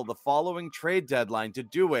have until the following trade deadline to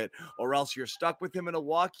do it, or else you're stuck with him in a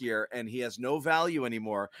walk year and he has no value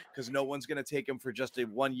anymore because no one's going to take him for just a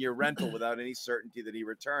 1-year rental without any certainty that he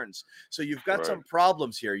returns. So you've got some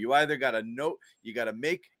problems here. You either got to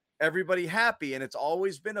make everybody happy, and it's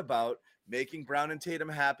always been about making Brown and Tatum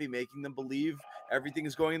happy, making them believe everything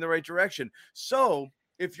is going in the right direction. So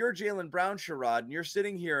if you're Jaylen Brown, Sherrod, and you're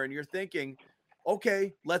sitting here and you're thinking,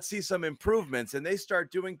 okay, let's see some improvements, and they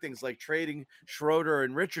start doing things like trading Schroeder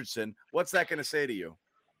and Richardson, what's that going to say to you?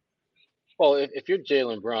 Well, if you're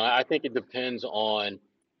Jaylen Brown, I think it depends on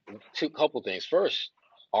couple things. First,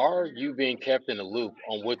 are you being kept in the loop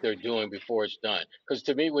on what they're doing before it's done? Because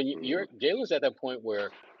to me, when you're Jalen's at that point where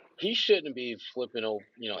he shouldn't be flipping over,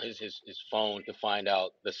 his phone to find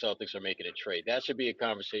out the Celtics are making a trade. That should be a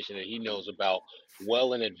conversation that he knows about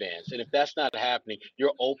well in advance. And if that's not happening,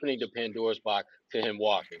 you're opening the Pandora's box to him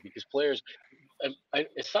walking, because players,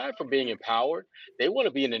 aside from being empowered, they want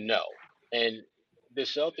to be in the know. And the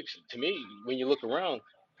Celtics, to me, when you look around,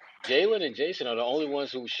 Jalen and Jason are the only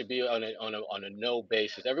ones who should be on a no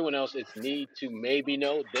basis. Everyone else, it's need to maybe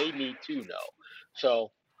know. They need to know.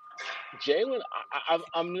 So Jalen,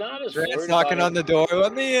 I'm not as worried knocking about on the door.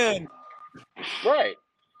 Let me in. Right.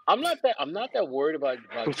 I'm not that worried about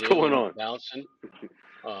What's going on? bouncing.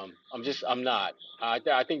 I'm not. I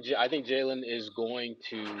think Jalen is going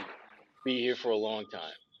to be here for a long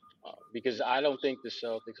time. Because I don't think the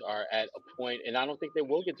Celtics are at a point, and I don't think they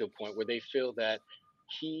will get to a point where they feel that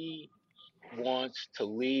he wants to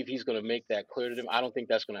leave. He's going to make that clear to them. I don't think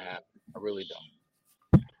that's going to happen. I really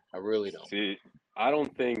don't. See, I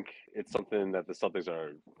don't think it's something that the Celtics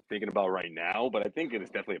are thinking about right now, but I think it is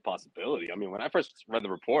definitely a possibility. I mean, when I first read the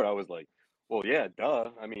report, I was like, well, yeah, duh.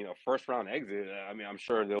 I mean, a first-round exit, I mean, I'm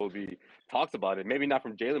sure there will be talks about it. Maybe not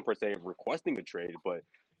from Jalen per se of requesting a trade, but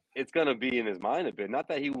it's going to be in his mind a bit. Not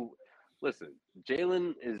that he – listen,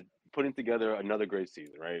 Jalen is putting together another great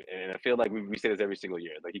season, right? And I feel like we say this every single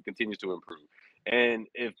year. Like, he continues to improve. And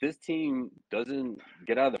if this team doesn't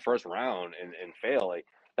get out of the first round and fail, like,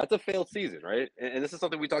 that's a failed season, right? And this is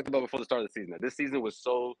something we talked about before the start of the season. That this season was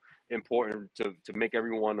so important to make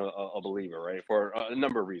everyone a believer, right? For a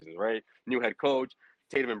number of reasons, right? New head coach,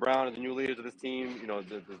 Tatum and Brown as the new leaders of this team.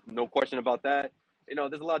 There's no question about that.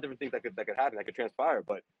 There's a lot of different things that could happen, that could transpire.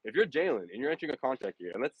 But if you're Jalen and you're entering a contract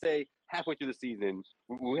year, and let's say halfway through the season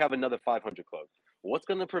we have another 500 club, what's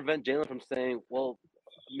going to prevent Jalen from saying, well,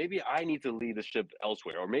 maybe I need to lead the ship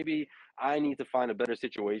elsewhere, or maybe I need to find a better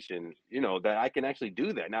situation, that I can actually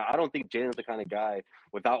do that. Now, I don't think Jalen's the kind of guy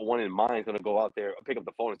without one in mind is going to go out there, pick up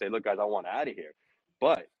the phone and say, look, guys, I want out of here.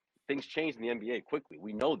 But things change in the NBA quickly.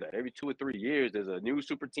 We know that every 2 or 3 years, there's a new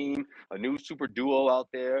super team, a new super duo out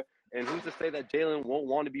there. And who's to say that Jalen won't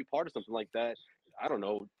want to be part of something like that? I don't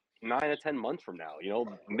know, 9 or 10 months from now,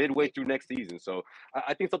 midway through next season. So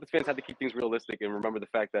I think Celtics fans have to keep things realistic and remember the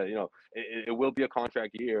fact that, it will be a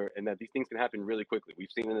contract year and that these things can happen really quickly. We've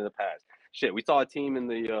seen it in the past. We saw a team in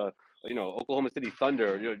the, Oklahoma City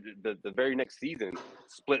Thunder, the very next season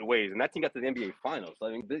split ways, and that team got to the NBA Finals. So,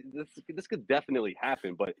 I mean, this could definitely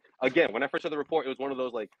happen. But again, when I first saw the report, it was one of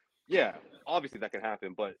those like, yeah, obviously that can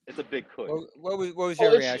happen, but it's a big could. What was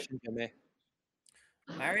your reaction to me?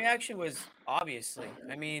 My reaction was obviously.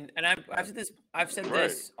 I mean, and I've said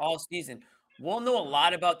this all season. We'll know a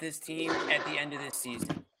lot about this team at the end of this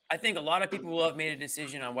season. I think a lot of people will have made a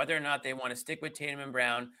decision on whether or not they want to stick with Tatum and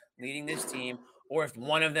Brown leading this team, or if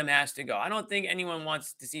one of them has to go. I don't think anyone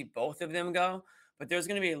wants to see both of them go, but there's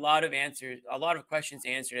going to be a lot of questions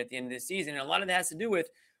answered at the end of this season. And a lot of that has to do with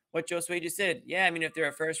what Josue just said. Yeah, I mean, if they're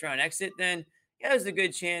a first-round exit, then yeah, there's a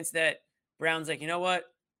good chance that Brown's like, you know what?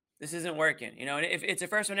 This isn't working. And if it's a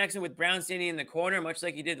first-round exit with Brown standing in the corner, much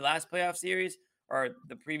like he did last playoff series, or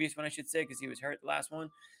the previous one, I should say, because he was hurt the last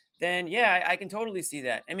one, then yeah, I can totally see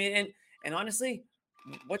that. I mean, and honestly,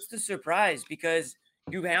 what's the surprise? Because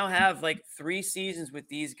you now have like 3 seasons with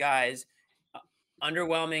these guys,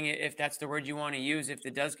 underwhelming, if that's the word you want to use, if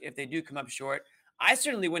they do come up short. I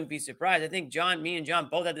certainly wouldn't be surprised. I think me and John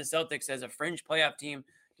both had the Celtics as a fringe playoff team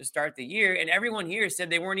to start the year, and everyone here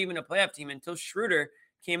said they weren't even a playoff team until Schroeder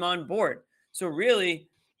came on board. So really,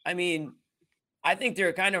 I mean, I think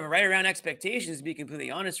they're kind of right around expectations, to be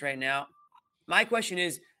completely honest right now. My question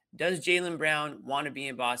is, does Jaylen Brown want to be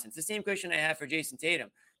in Boston? It's the same question I have for Jason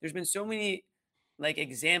Tatum. There's been so many like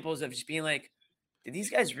examples of just being like, do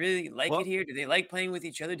these guys really like it here? Do they like playing with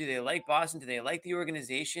each other? Do they like Boston? Do they like the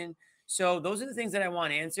organization? So those are the things that I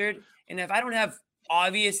want answered. And if I don't have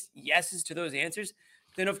obvious yeses to those answers,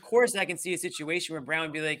 then of course I can see a situation where Brown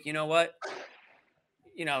would be like, you know what?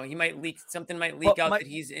 He might leak, something might leak out that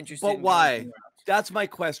he's interested. But why? That's my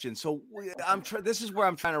question. So this is where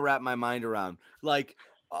I'm trying to wrap my mind around. Like,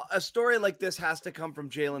 a story like this has to come from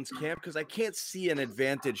Jalen's camp, because I can't see an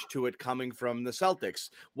advantage to it coming from the Celtics.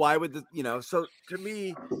 Why would so to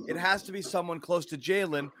me, it has to be someone close to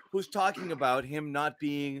Jalen who's talking about him not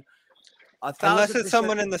being 1,000%. Unless it's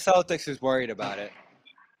someone in the Celtics who's worried about it.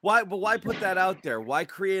 Why? But why put that out there? Why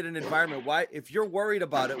create an environment? Why, if you're worried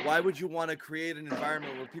about it, why would you want to create an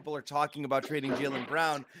environment where people are talking about trading Jaylen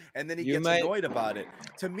Brown and then he gets annoyed about it?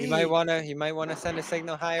 To me, you might want to send a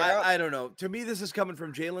signal higher up. I don't know. To me, this is coming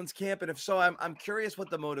from Jaylen's camp, and if so, I'm curious what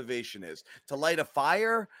the motivation is. To light a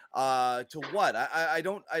fire? To what?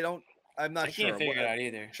 I'm not sure. I can't figure it out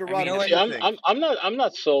either. Sherrod, I'm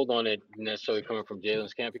not sold on it necessarily coming from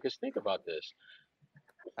Jaylen's camp, because think about this.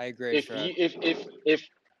 I agree. If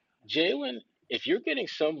Jaylen, if you're getting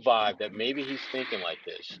some vibe that maybe he's thinking like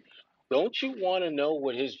this, don't you want to know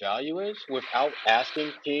what his value is without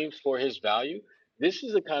asking teams for his value? This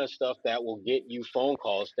is the kind of stuff that will get you phone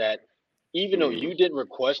calls that, even though you didn't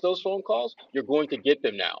request those phone calls, you're going to get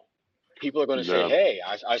them now. People are going to say, hey,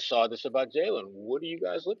 I saw this about Jaylen. What are you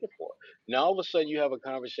guys looking for? Now, all of a sudden, you have a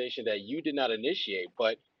conversation that you did not initiate,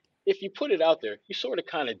 but if you put it out there, you sort of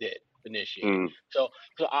kind of did initiate. So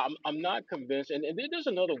I'm not convinced. And there's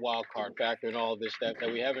another wild card factor in all of this that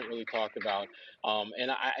we haven't really talked about. I'll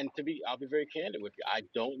be very candid with you. I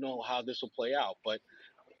don't know how this will play out, but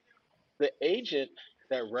the agent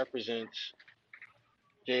that represents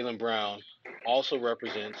Jaylen Brown also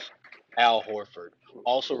represents Al Horford,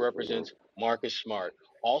 also represents Marcus Smart,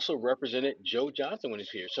 also represented Joe Johnson when he's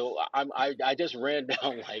here. So I just ran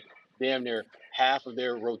down like damn near half of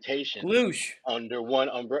their rotation under one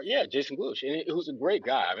umbrella. Yeah, Jason Glush, and who's a great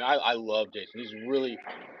guy. I mean, I love Jason. He's really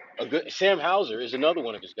a good. Sam Hauser is another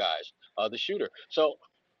one of his guys, the shooter. So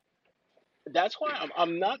that's why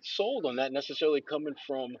I'm not sold on that necessarily coming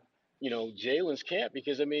from Jaylen's camp,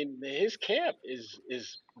 because I mean his camp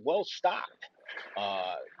is well stocked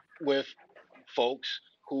with folks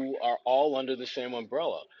who are all under the same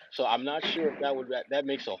umbrella. So I'm not sure if that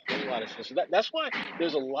makes a whole lot of sense. So that's why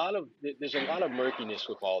there's a lot of murkiness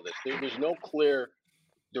with all this. There's no clear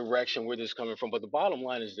direction where this is coming from. But the bottom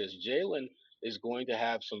line is this: Jaylen is going to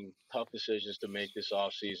have some tough decisions to make this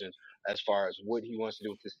offseason as far as what he wants to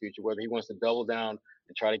do with his future, whether he wants to double down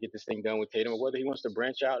and try to get this thing done with Tatum, or whether he wants to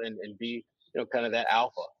branch out and be kind of that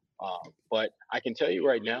alpha. But I can tell you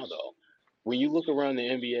right now, though, when you look around the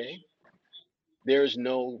NBA, there's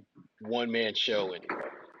no one-man show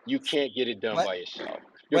anymore. You can't get it done by yourself.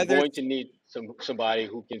 You're going to need somebody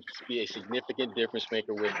who can be a significant difference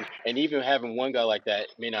maker with you, and even having one guy like that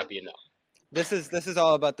may not be enough. This is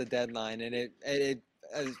all about the deadline, and it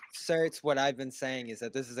asserts what I've been saying, is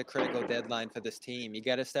that this is a critical deadline for this team. You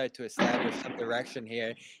got to start to establish some direction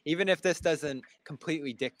here, even if this doesn't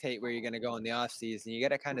completely dictate where you're going to go in the offseason. You got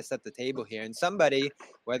to kind of set the table here, and somebody,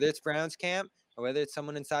 whether it's Browns camp or whether it's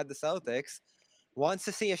someone inside the Celtics, wants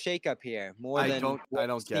to see a shakeup here more than I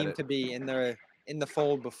don't get seem it. to be in the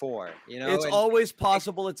fold before. It's always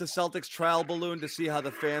possible it's a Celtics trial balloon to see how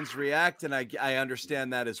the fans react, and I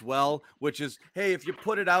understand that as well. Which is, hey, if you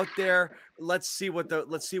put it out there, let's see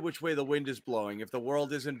which way the wind is blowing. If the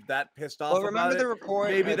world isn't that pissed off about it,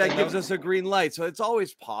 maybe that gives us a green light. So it's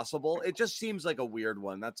always possible. It just seems like a weird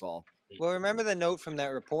one. That's all. Well, remember the note from that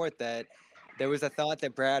report that there was a thought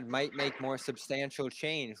that Brad might make more substantial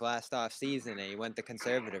change last offseason, and he went the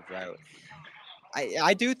conservative route.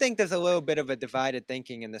 I do think there's a little bit of a divided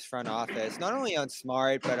thinking in this front office, not only on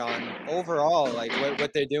Smart, but on overall, like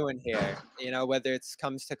what they're doing here. Whether it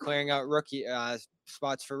comes to clearing out rookie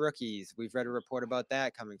spots for rookies. We've read a report about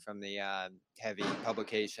that coming from the heavy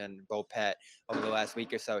publication, Bull Pet, over the last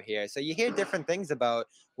week or so here. So you hear different things about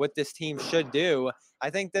what this team should do. I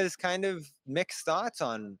think there's kind of mixed thoughts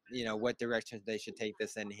on, what direction they should take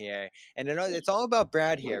this in here. And it's all about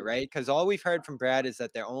Brad here, right? Because all we've heard from Brad is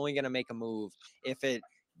that they're only going to make a move if it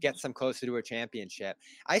gets them closer to a championship.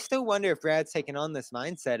 I still wonder if Brad's taking on this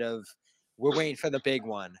mindset of, we're waiting for the big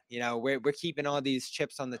one. We're keeping all these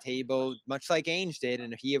chips on the table, much like Ainge did.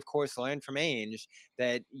 And he, of course, learned from Ainge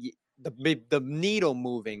that the needle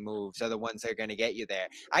moving moves are the ones that are going to get you there.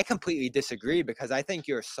 I completely disagree, because I think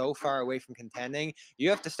you're so far away from contending. You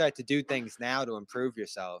have to start to do things now to improve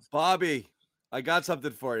yourself. Bobby, I got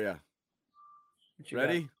something for you.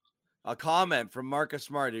 Ready? A comment from Marcus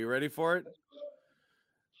Smart. Are you ready for it?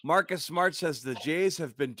 Marcus Smart says the Jays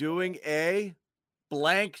have been doing a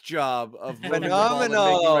blank job of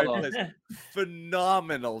phenomenal.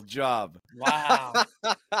 Phenomenal job. Wow.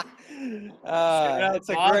 That's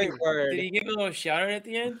a great word. Did he give a little shout out at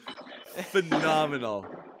the end? Phenomenal.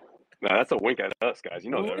 No, that's a wink at us, guys.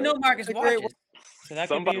 You know that. No, Marcus watches. So that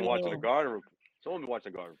Somebody could be watching the Garden Report. Someone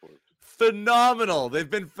watching the Garden Report. Phenomenal. They've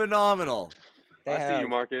been phenomenal. I see you,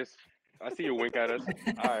 Marcus. I see you wink at us.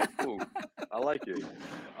 All right, cool. I like it.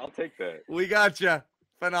 I'll take that. We got you.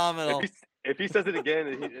 Phenomenal. If he says it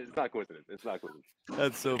again, it's not coincidence. It's not coincidence.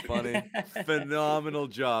 That's so funny. Phenomenal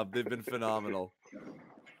job. They've been phenomenal.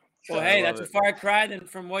 Well, I hey, love that's a it. far cry than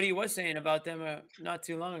from what he was saying about them not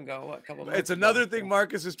too long ago. What, a couple months It's ago. another thing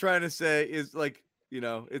Marcus is trying to say is like,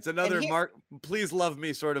 it's another here- please love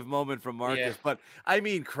me sort of moment from Marcus. Yeah. But I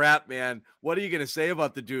mean, crap, man. What are you going to say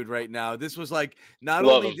about the dude right now? This was like, not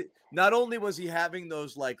Love only was he having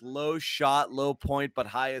those like low shot, low point, but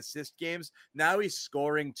high assist games, now he's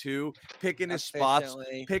scoring too, picking his spots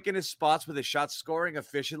with his shots, scoring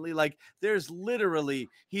efficiently. Like there's literally,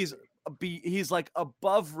 he's like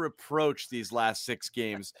above reproach these last 6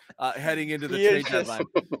 games heading into the He is trade just- deadline.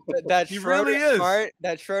 That He Schroeder really is. Smart,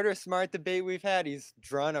 that Schroeder Smart debate we've had, he's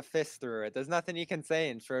drawn a fist through it. There's nothing you can say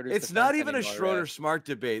in Schroeder's It's not defense even a anymore, Schroeder Rev. Smart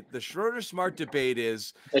debate. The Schroeder Smart debate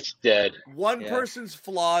is It's dead. one Yeah. person's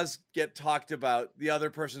flaws get talked about, the other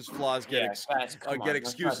person's flaws get Yeah, facts. Come on, get let's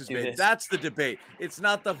not excuses do made. this. That's the debate. It's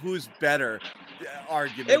not the who's better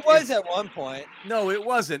argument. It was It's- at one point. No, it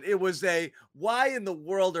wasn't. It was a why in the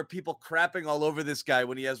world are people crapping all over this guy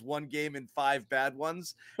when he has 1 game and 5 bad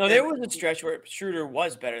ones? No, there was a stretch where Schroeder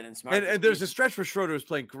was better than Smart. And there's a stretch where Schroeder was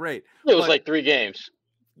playing great. It was But like 3 games.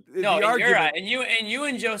 No, the in your eye, argument, and you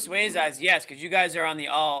and Joe Sway's eyes, yes, because you guys are on the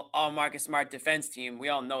all Marcus Smart defense team. We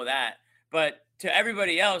all know that. But to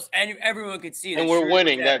everybody else, and everyone could see that And we're Schroeder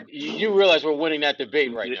winning was better. that. You realize we're winning that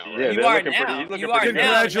debate right now, Yeah, right? You they're are looking pretty- now. he's looking You are pretty now.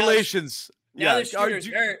 good. congratulations. Now that Are Schroeder's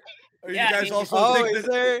you- hurt. Are Yeah, you I guys mean, also Oh, think is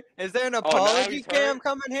that there an now apology he's cam hurt?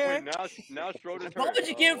 coming here? Wait, now Schroeder's hurt.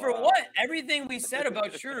 Apology Oh, came for wow. what? Everything we said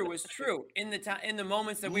about Schroeder was true in the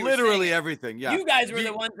moments that we literally were saying it. everything? Yeah. You guys were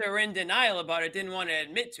the ones that were in denial about it, didn't want to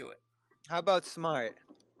admit to it. How about Smart?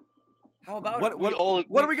 How about What it? what all-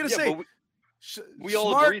 what are we gonna yeah, say? but we all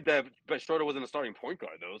Smart- agreed that Schroeder wasn't a starting point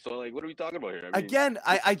guard, though. So, like, what are we talking about here? I mean, Again,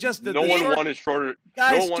 I just no one wanted Schroeder.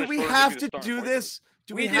 guys. no one Do wanted we Schroeder have be to the starting do point guard. this?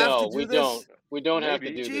 Do We we do. have No, to do we this? don't. We don't have to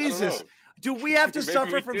Maybe. do this. I don't Jesus. know. Do we have to Maybe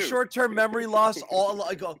suffer we from do. short-term memory loss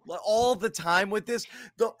all the time with this?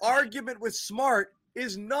 The argument with Smart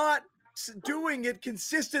is not doing it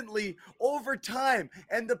consistently over time,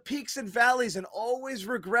 and the peaks and valleys, and always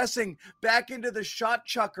regressing back into the shot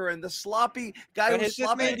chucker and the sloppy guy But who's has this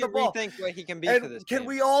sloppy made with you the ball. rethink what he can be for this And can team?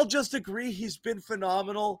 we all just agree he's been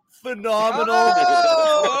phenomenal? Phenomenal.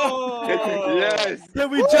 Oh! Yes. Can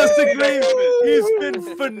we just agree he's been Yeah, over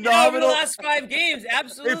the phenomenal? last 5 games,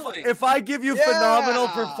 absolutely. If I give you phenomenal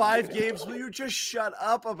for Yeah. 5 games, will you just shut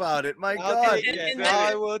up about it? My I'll God. take it. And-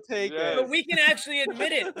 I will take Yes. But it. we can actually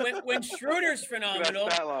admit it. When Schroeder's phenomenal,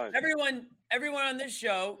 That line. everyone on this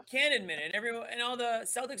show can't admit it. Everyone and all the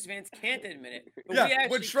Celtics fans can't admit it. But we Yeah, when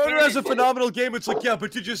actually Schroeder can has a admit it. phenomenal game, it's like, yeah,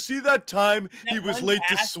 but did you see that time he That was one late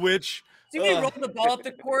to pass. switch? See me Ugh. roll the ball up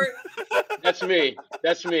the court. That's me.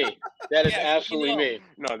 That's me. That is Yeah, absolutely you know. me.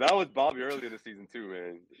 No, that was Bobby earlier this season too,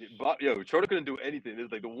 man. Schroeder couldn't do anything. It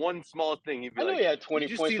was like the one small thing he'd be I know like, he had 20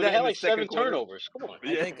 "Did you points, see but that he had in the like 7 second quarter?" turnovers. Come on.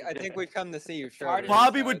 I think we've come to see you, Hard Schroeder.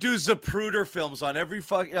 Bobby would do Zapruder films on every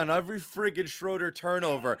friggin' Schroeder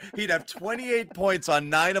turnover. He'd have 28 points on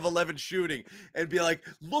 9 of 11 shooting and be like,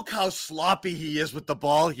 look how sloppy he is with the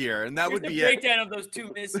ball here. And that Here's would the be it. breakdown of those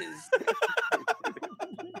 2 misses.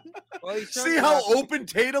 Well, he's shown See to how not be- open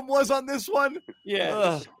Tatum was on this one? Yeah.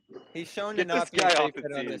 Ugh. He's shown to Get not this be a guy great off the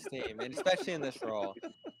fit on team. this team, and especially in this role.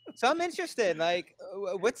 So I'm interested. Like,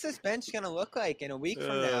 what's this bench going to look like in a week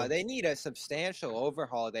from now? They need a substantial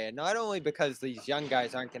overhaul there. Not only because these young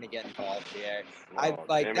guys aren't going to get involved here. Oh,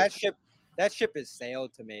 damn it. That ship has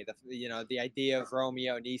sailed to me. The idea of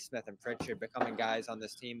Romeo, Neesmith, and Pritchard becoming guys on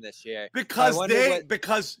this team this year. Because wonder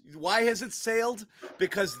why has it sailed?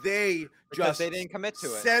 Because they didn't commit to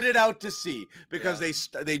it. set it out to sea. Because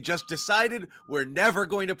they just decided we're never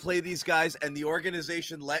going to play these guys, and the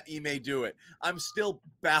organization let Ime do it. I'm still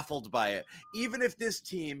baffled by it. Even if this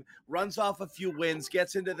team runs off a few wins,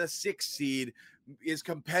 gets into the 6th seed, is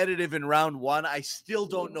competitive in round 1, I still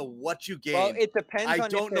don't know what you gain. Well, it depends I on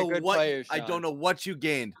don't if they're know good what players. I Sean. don't know what you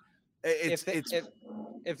gained. If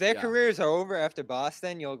their yeah. careers are over after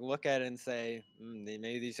Boston, you'll look at it and say,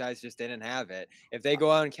 maybe these guys just didn't have it. If they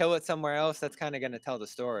go out and kill it somewhere else, that's kind of going to tell the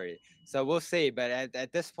story. So we'll see. But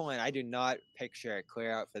at this point, I do not picture a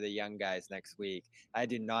clear out for the young guys next week. I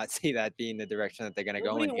do not see that being the direction that they're going to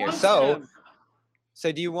go in here. So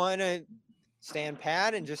do you want to stand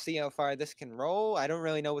pat and just see how far this can roll? I don't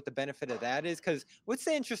really know what the benefit of that is, because what's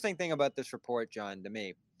the interesting thing about this report, John, to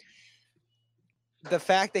me? The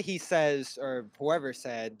fact that he says, or whoever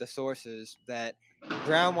said, the sources, that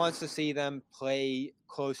Brown wants to see them play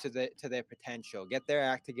close to their potential, get their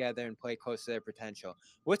act together and play close to their potential.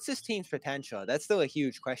 What's this team's potential? That's still a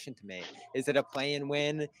huge question to me. Is it a play and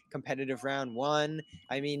win, competitive round one?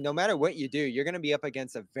 I mean, no matter what you do, you're going to be up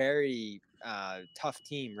against a very tough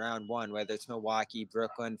team round one, whether it's Milwaukee,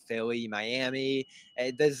 Brooklyn, Philly, Miami.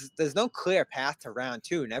 There's no clear path to round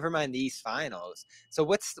two, never mind the East Finals. So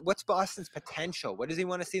what's Boston's potential? What does he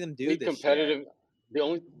want to see them do Be this competitive.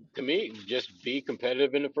 year? To me, just be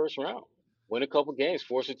competitive in the first round. Win a couple games,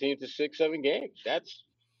 force a team to 6-7 games.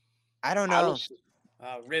 I don't know.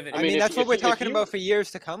 Riveting. I mean, that's what we're talking about for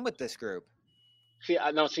years to come with this group.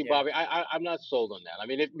 Bobby, I'm not sold on that. I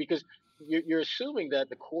mean, because you're assuming that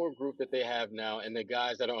the core group that they have now and the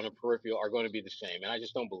guys that are on the peripheral are going to be the same, and I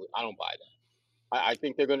just don't buy that. I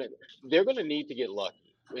think they're going to need to get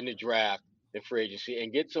lucky in the draft and free agency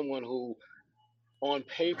and get someone who, on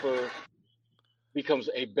paper, becomes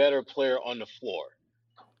a better player on the floor.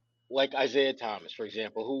 Like Isaiah Thomas, for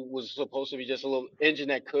example, who was supposed to be just a little engine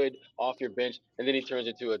that could off your bench, and then he turns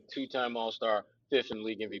into a 2-time All-Star, 5th in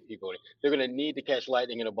league MVP voting. They're going to need to catch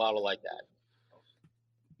lightning in a bottle like that.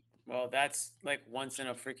 Well, that's like once in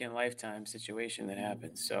a freaking lifetime situation that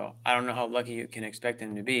happens. So I don't know how lucky you can expect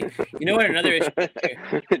them to be. You know what? Another issue.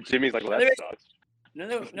 Jimmy's like, well, that sucks.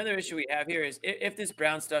 Another issue we have here is if this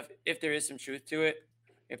Brown stuff, if there is some truth to it,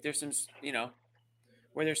 if there's some,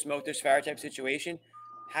 where there's smoke, there's fire type situation.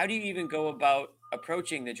 How do you even go about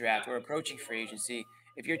approaching the draft or approaching free agency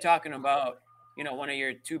if you're talking about, one of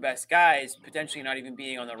your two best guys potentially not even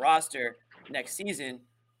being on the roster next season?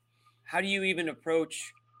 How do you even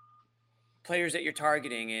approach players that you're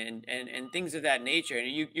targeting and things of that nature? And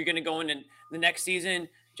you're going to go in the next season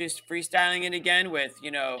just freestyling it again with,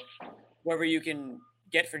 whoever you can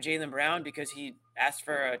get for Jaylen Brown because he asked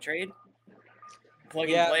for a trade? Plug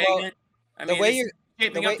and play again? I mean, it's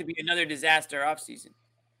shaping up to be another disaster offseason.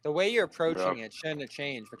 The way you're approaching it shouldn't have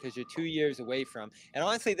changed because you're 2 years away from. And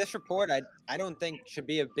honestly, this report, I don't think should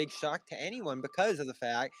be a big shock to anyone because of the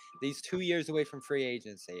fact that he's 2 years away from free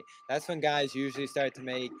agency. That's when guys usually start to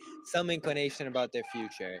make some inclination about their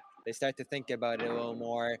future. They start to think about it a little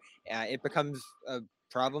more. It becomes a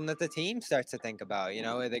problem that the team starts to think about.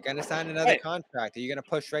 Are they going to sign another contract? Are you going to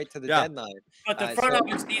push right to the deadline? But the front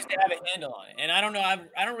office needs to have a handle on it. And I don't know.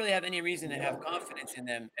 I don't really have any reason to have confidence in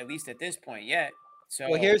them, at least at this point yet. So,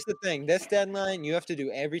 well, here's the thing. This deadline, you have to do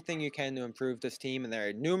everything you can to improve this team. And there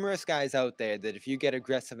are numerous guys out there that if you get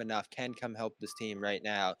aggressive enough can come help this team right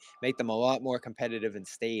now, make them a lot more competitive and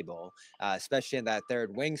stable, especially in that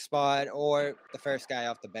third wing spot or the first guy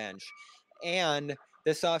off the bench. And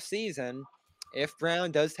this offseason, if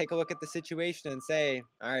Brown does take a look at the situation and say,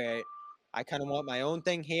 all right, I kind of want my own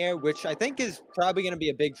thing here, which I think is probably going to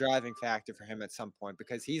be a big driving factor for him at some point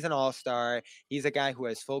because he's an all-star. He's a guy who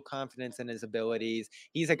has full confidence in his abilities.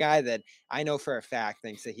 He's a guy that I know for a fact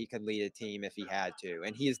thinks that he could lead a team if he had to.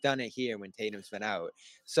 And he has done it here when Tatum's been out.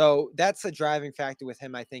 So that's a driving factor with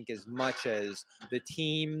him, I think, as much as the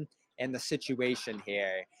team and the situation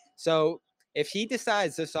here. So if he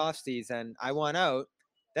decides this offseason, I want out,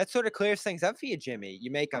 that sort of clears things up for you, Jimmy. You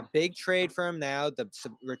make a big trade for him now. The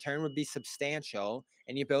return would be substantial,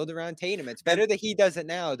 and you build around Tatum. It's better that he does it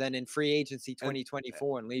now than in free agency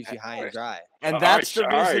 2024 and leaves you high and dry. And that's the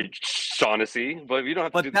reason. All right, Shaughnessy, but you don't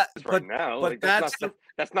have to do this right now. But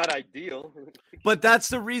that's not ideal. But that's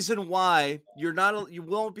the reason why you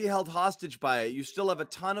won't be held hostage by it. You still have a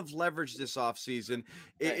ton of leverage this offseason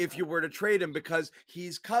if you were to trade him because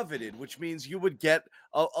he's coveted, which means you would get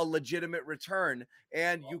a legitimate return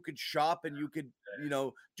and you could shop and you could,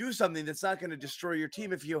 do something that's not going to destroy your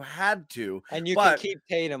team if you had to. And you can keep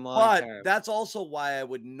Tatum long term. But that's also why I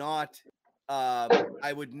would not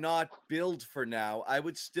build for now. I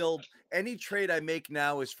would still, any trade I make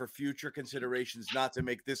now is for future considerations, not to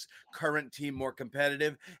make this current team more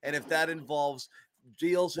competitive. And if that involves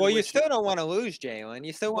deals, well, you still don't want to lose Jaylen.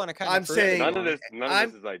 You still want to kind of. I'm saying none of this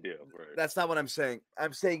is ideal. Right? That's not what I'm saying.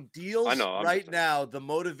 I'm saying deals right now. The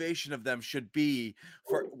motivation of them should be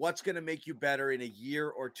for what's going to make you better in a year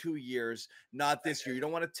or 2 years, not this year. You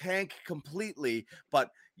don't want to tank completely,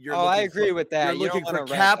 but. I agree with that. You're looking for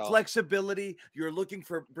cap flexibility. You're looking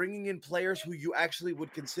for bringing in players who you actually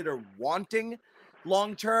would consider wanting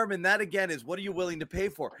long term. And that, again, is what are you willing to pay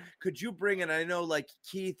for? Could you bring in, I know like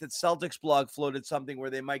Keith at Celtics blog floated something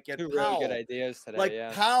where they might get two Powell. Really good ideas today.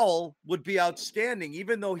 Like Powell would be outstanding,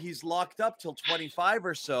 even though he's locked up till 25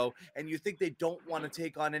 or so. And you think they don't want to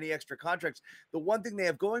take on any extra contracts. The one thing they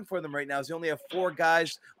have going for them right now is they only have 4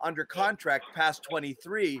 guys under contract past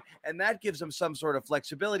 23. And that gives them some sort of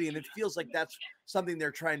flexibility. And it feels like that's something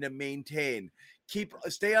they're trying to maintain.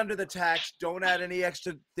 Stay under the tax. Don't add any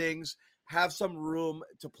extra things. have some room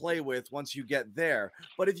to play with once you get there.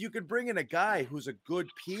 But if you could bring in a guy who's a good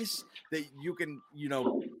piece that you can,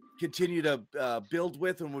 continue to build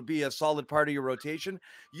with and would be a solid part of your rotation,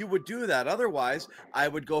 you would do that. Otherwise, I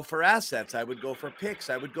would go for assets. I would go for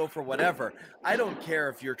picks. I would go for whatever. I don't care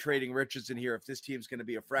if you're trading Richardson here, if this team's going to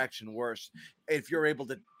be a fraction worse. If you're able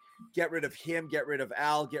to get rid of him, get rid of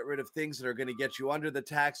Al, get rid of things that are going to get you under the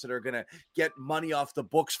tax, that are going to get money off the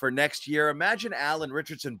books for next year. Imagine Al and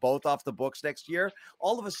Richardson both off the books next year.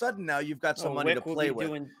 All of a sudden now you've got some money to play with.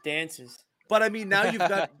 Doing dances. But I mean, now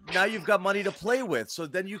you've got money to play with, so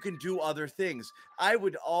then you can do other things. I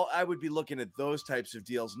would be looking at those types of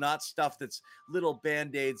deals, not stuff that's little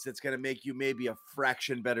band-aids that's going to make you maybe a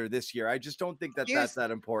fraction better this year. I just don't think that's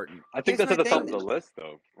that important. I think that's at the top of the list,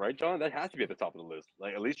 though, right, John? That has to be at the top of the list.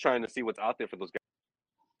 Like, at least trying to see what's out there for those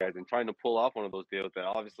guys and trying to pull off one of those deals that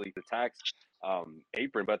obviously the tax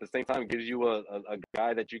apron, but at the same time gives you a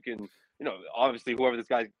guy that you can, obviously whoever this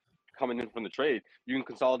guy coming in from the trade, you can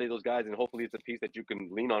consolidate those guys and hopefully it's a piece that you can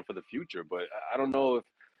lean on for the future. But I don't know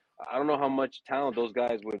how much talent those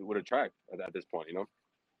guys would attract at this point,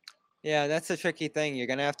 Yeah, that's a tricky thing. You're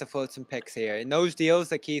gonna have to float some picks here. In those deals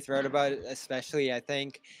that Keith wrote about, especially, I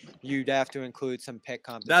think you'd have to include some pick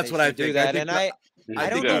compensation. That's what I do that, and I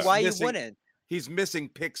don't know why you wouldn't. He's missing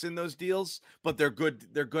picks in those deals, but they're good.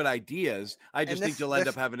 They're good ideas. I just think you'll end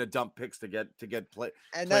up having to dump picks to get players.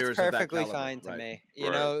 And that's perfectly fine to me.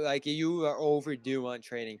 You know, like you are overdue on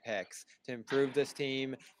trading picks to improve this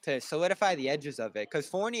team, to solidify the edges of it. Because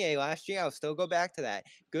Fournier last year, I'll still go back to that.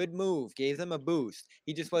 Good move, gave them a boost.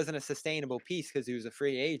 He just wasn't a sustainable piece because he was a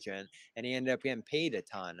free agent and he ended up getting paid a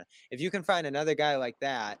ton. If you can find another guy like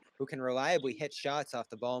that who can reliably hit shots off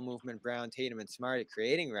the ball movement Brown, Tatum, and Smart are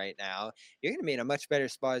creating right now, you're going to be in a much better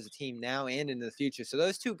spot as a team now and into the future. So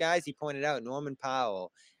those two guys he pointed out, Norman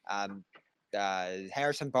Powell,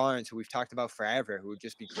 Harrison Barnes, who we've talked about forever, who would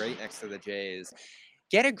just be great next to the Jays.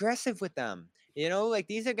 Get aggressive with them. You know, like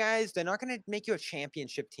these are guys, they're not going to make you a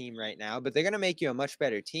championship team right now, but they're going to make you a much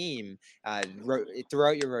better team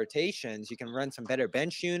throughout your rotations. You can run some better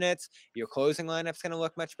bench units. Your closing lineup's going to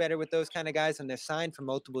look much better with those kind of guys, and they're signed for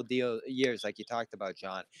multiple years, like you talked about,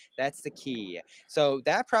 John. That's the key. So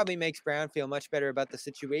that probably makes Brown feel much better about the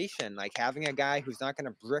situation, like having a guy who's not going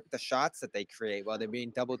to brick the shots that they create while they're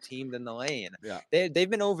being double teamed in the lane. Yeah. They've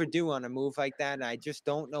been overdue on a move like that, and I just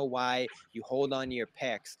don't know why you hold on to your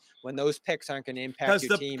picks when those picks aren't going to impact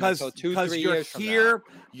your team until 2-3 years from now.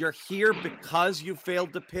 You're here because you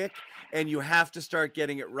failed to pick, and you have to start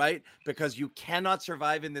getting it right because you cannot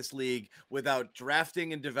survive in this league without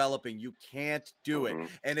drafting and developing. You can't do it.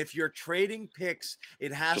 And if you're trading picks,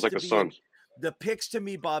 it has just like to the be Suns. The picks, to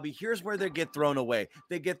me, Bobby, here's where they get thrown away.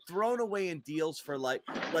 They get thrown away in deals for like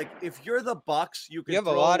if you're the Bucks, you have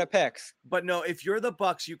a lot of picks. But no, if you're the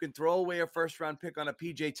Bucks, you can throw away a first-round pick on a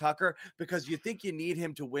PJ Tucker because you think you need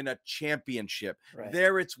him to win a championship. Right.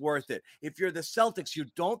 There, it's worth it. If you're the Celtics, you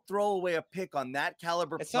don't throw away a pick on that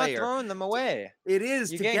caliber It's player. not throwing them away. It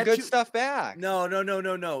is. You're to getting get good you stuff back.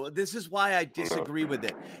 No. This is why I disagree with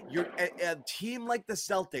it. You're a team like the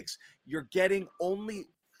Celtics, you're getting only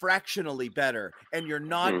fractionally better, and you're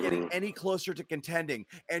not getting any closer to contending,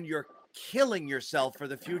 and you're killing yourself for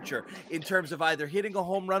the future in terms of either hitting a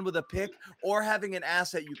home run with a pick or having an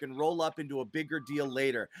asset you can roll up into a bigger deal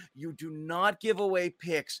later. You do not give away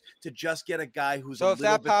picks to just get a guy who's a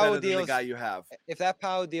little bit better than the guy you have. If that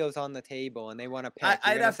Powell deal is on the table and they want to pick,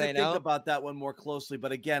 I'd have to think no? about that one more closely.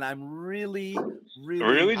 But again, I'm really,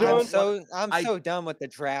 John? I'm so done with the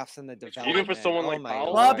drafts and the development. Even for someone like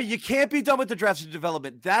Powell, Bobby, you can't be done with the drafts and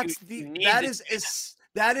development. That is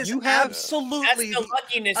absolutely that's the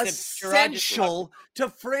luckiness essential to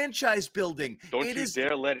franchise building. Don't you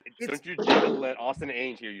dare let Austin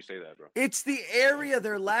Ainge hear you say that, bro. It's the area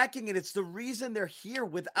they're lacking, and it's the reason they're here.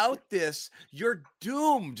 Without this, you're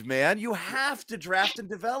doomed, man. You have to draft and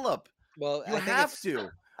develop. Well, you have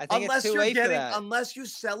to. I think unless it's too you're late for that. Unless you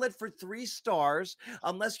sell it for 3 stars,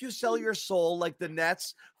 unless you sell your soul like the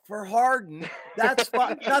Nets for Harden, that's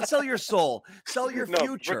fine. Not sell your soul, sell your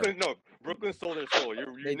future. Brooklyn sold their soul.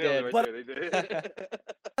 You They nailed did. it right there. They did.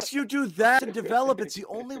 Unless you do that and develop, it's the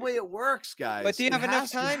only way it works, guys. But do you have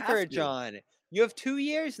enough You time for it, to. John? You have 2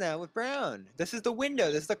 years now with Brown. This is the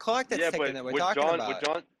window. This is the clock that's ticking that we're talking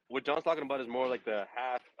about. What John's talking about is more like the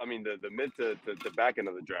half. I mean, the mid to back end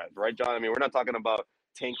of the draft, right, John? I mean, we're not talking about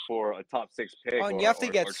tank for a top 6 pick. Oh, and you have to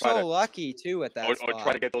get so lucky too at that or spot.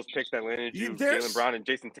 try to get those picks that landed you Jaylen Brown and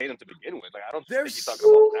Jason Tatum to begin with. Like, I don't think he's talking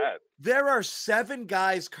about that. There are 7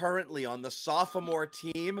 guys currently on the sophomore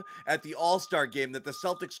team at the All-Star game that the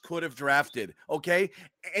Celtics could have drafted. Okay,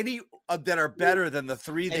 any that are better than the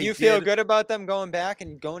 3 they and you did. feel good about them going back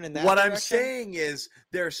and going in that What direction? I'm saying is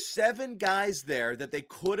there's 7 guys there that they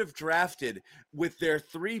could have drafted with their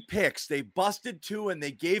 3 picks. They busted 2 and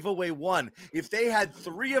they gave away 1. If they had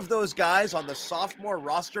 3 of those guys on the sophomore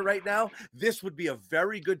roster right now, this would be a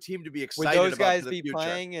very good team to be excited about. Would those guys for the be future.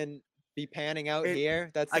 playing and be panning out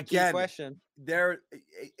here? That's the again, key question.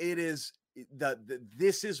 It is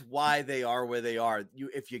this is why they are where they are.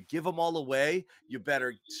 If you give them all away, you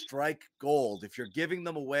better strike gold. If you're giving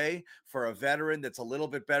them away for a veteran that's a little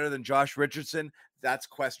bit better than Josh Richardson, that's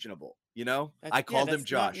questionable. You know, I called him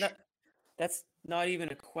Josh. That's not even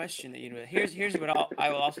a question that you know. Here's what I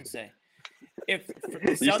will also say. If the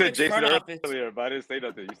Celtics you said Jason office, earlier, but I didn't say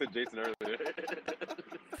nothing. You said Jason earlier.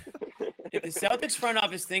 If the Celtics front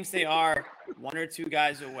office thinks they are 1 or 2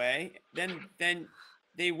 guys away, then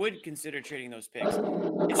they would consider trading those picks. It's I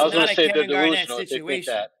was not going a to say Kevin they're Garnett delusional if they think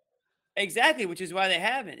situation. that. Exactly, which is why they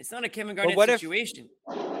haven't. It's not a Kevin Garnett what if- situation.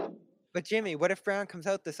 But Jimmy, what if Brown comes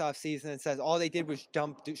out this offseason and says all they did was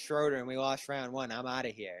dump Schroeder and we lost round 1? I'm out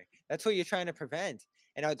of here. That's what you're trying to prevent.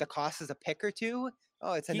 And the cost is a pick or 2.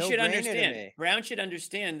 Oh, it's a He no-brainer should to understand. me. Brown should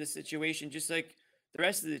understand the situation, just like the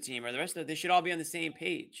rest of the team or the rest of. They should all be on the same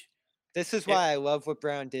page. This is why I love what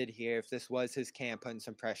Brown did here. If this was his camp, putting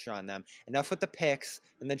some pressure on them. Enough with the picks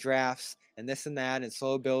and the drafts and this and that and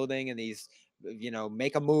slow building and these,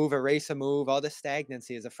 make a move, erase a move, all the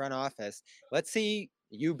stagnancy as a front office. Let's see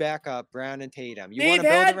you back up Brown and Tatum. You want to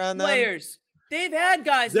build around players. They've had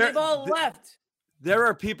guys. They've all left. There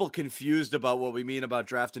are people confused about what we mean about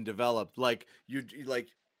draft and develop.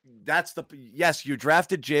 Yes, you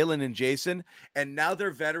drafted Jaylen and Jason, and now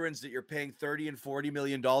they're veterans that you're paying $30 and $40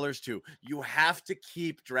 million to. You have to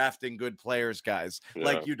keep drafting good players, guys. Yeah.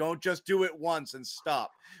 Like, you don't just do it once and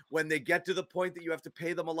stop. When they get to the point that you have to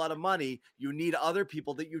pay them a lot of money, you need other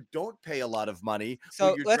people that you don't pay a lot of money.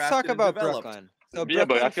 So let's talk about Brooklyn. So yeah,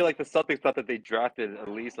 but I feel like the Celtics thought that they drafted at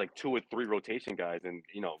least like 2 or 3 rotation guys, and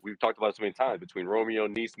we've talked about it so many times between Romeo,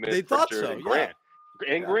 Neesmith, they thought Pritchard, so, and Grant.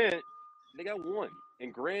 And Grant, they got 1,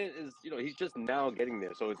 and Grant is he's just now getting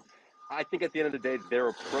there. So I think at the end of the day, their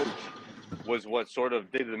approach was what sort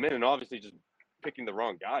of did them in, and obviously just picking the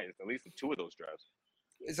wrong guys. At least in 2 of those drafts.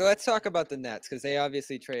 So let's talk about the Nets because they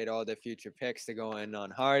obviously trade all their future picks to go in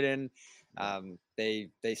on Harden.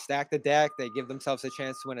 They stack the deck. They give themselves a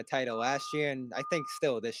chance to win a title last year, and I think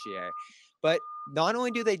still this year. But not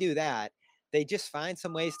only do they do that, they just find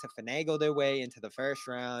some ways to finagle their way into the first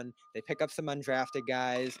round. They pick up some undrafted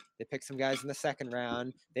guys. They pick some guys in the second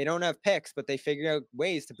round. They don't have picks, but they figure out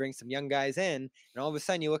ways to bring some young guys in. And all of a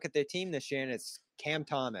sudden, you look at their team this year, and it's Cam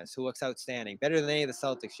Thomas, who looks outstanding, better than any of the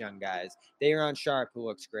Celtics young guys. Daron Sharp, who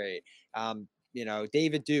looks great.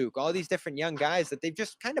 David Duke, all these different young guys that they've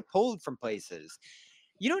just kind of pulled from places.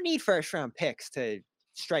 You don't need first round picks to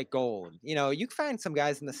strike gold. You can find some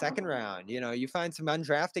guys in the second round. You find some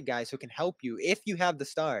undrafted guys who can help you if you have the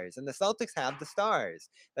stars. And the Celtics have the stars.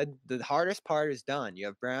 The hardest part is done. You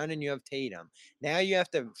have Brown and you have Tatum. Now you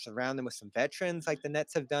have to surround them with some veterans like the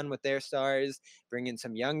Nets have done with their stars. Bring in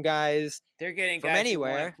some young guys. They're getting from guys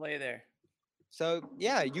anywhere. who want to play there. So,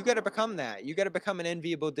 yeah, you got to become that. You got to become an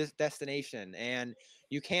enviable destination. And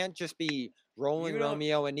you can't just be rolling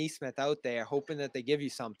Romeo and Neesmith out there hoping that they give you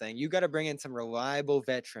something. You got to bring in some reliable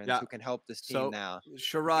veterans who can help this team now.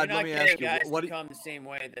 Sherrod, let me ask you. What become the same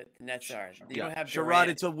way that the Nets are? You don't have Sherrod,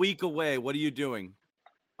 Durant. it's a week away. What are you doing?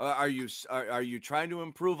 Are you trying to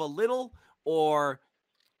improve a little or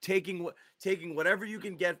taking whatever you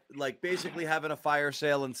can get, like basically having a fire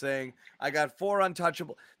sale and saying, I got 4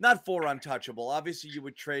 untouchable, not 4 untouchable. Obviously you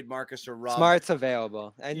would trade Marcus or Rob. Smart's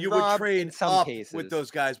available. And you Rob, would trade in some up cases with those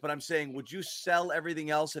guys. But I'm saying, would you sell everything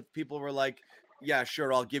else if people were like, yeah,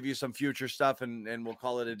 sure, I'll give you some future stuff and we'll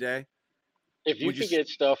call it a day? If you can get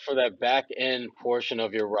stuff for that back end portion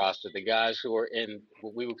of your roster, the guys who are in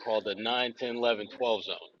what we would call the 9, 10, 11, 12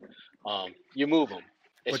 zone, you move them.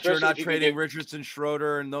 But you're not trading Richardson,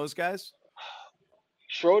 Schroeder, and those guys?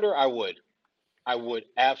 Schroeder, I would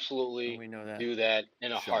absolutely do that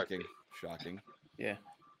in a Shocking. heartbeat. Shocking. Yeah.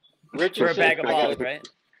 Richardson, for a bag of balls, right?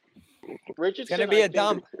 Richardson, it's going to be a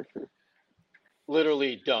dump.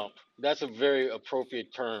 Literally dump. That's a very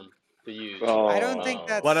appropriate term to use. I don't think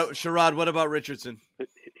that's... Sherrod, what about Richardson?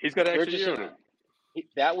 He's got an extra year on it.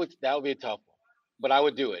 That would be a tough one. But I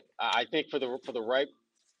would do it. I think for the right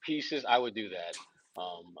pieces, I would do that.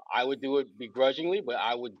 I would do it begrudgingly, but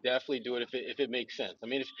I would definitely do it if it makes sense. I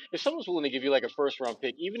mean, if someone's willing to give you like a first round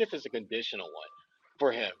pick, even if it's a conditional one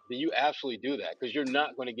for him, then you absolutely do that because you're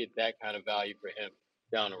not going to get that kind of value for him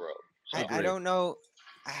down the road. So, I don't know.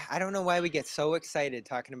 I don't know why we get so excited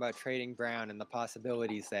talking about trading Brown and the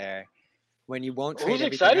possibilities there when you won't trade who's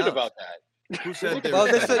everything excited else. about that? Who said Well,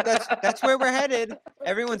 that's where we're headed.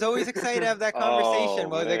 Everyone's always excited to have that conversation.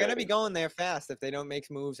 Well, they're going to be going there fast if they don't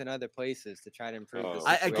make moves in other places to try to improve the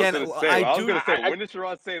situation. I was going to say, when did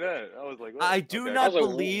Sherrod say that? I was like, I do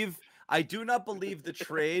not believe the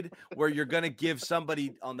trade where you're going to give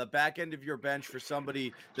somebody on the back end of your bench for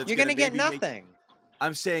somebody that's you're going to get nothing.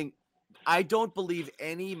 I'm saying I don't believe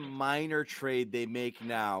any minor trade they make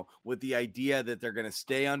now with the idea that they're going to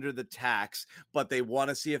stay under the tax, but they want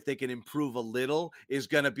to see if they can improve a little is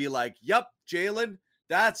going to be like, yep, Jalen,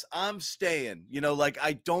 I'm staying. You know, like,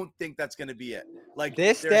 I don't think that's going to be it. Like,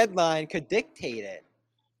 this deadline could dictate it.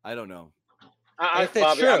 I don't know. If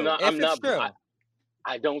it's true.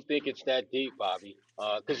 I don't think it's that deep, Bobby.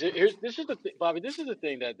 Because this is the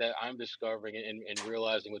thing that I'm discovering and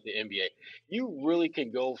realizing with the NBA. You really can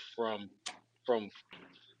go from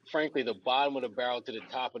frankly the bottom of the barrel to the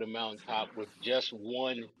top of the mountaintop with just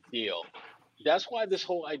one deal. That's why this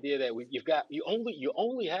whole idea that you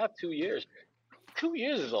only have 2 years. 2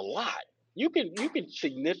 years is a lot. You can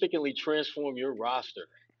significantly transform your roster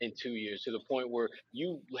in 2 years to the point where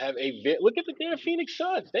you have look at the damn Phoenix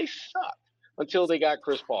Suns. They sucked until they got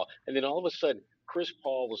Chris Paul, and then all of a sudden Chris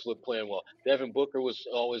Paul was playing well. Devin Booker was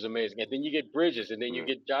always amazing, and then you get Bridges, and then you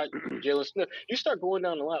get Jalen Smith. You start going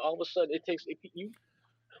down the line. All of a sudden,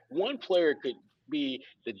 one player could be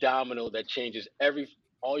the domino that changes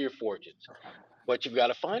all your fortunes, but you've got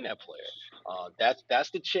to find that player.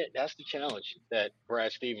 That's the challenge that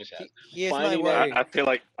Brad Stevens has. I feel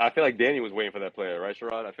like Danny was waiting for that player, right,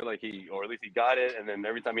 Sherrod? I feel like or at least he got it, and then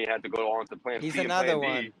every time he had to go on to plan he's C another and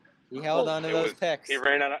plan one. D, he held on to those picks. He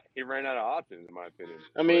ran out of options, in my opinion.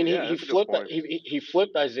 I mean, he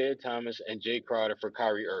flipped Isaiah Thomas and Jay Crowder for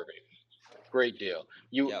Kyrie Irving. Great deal.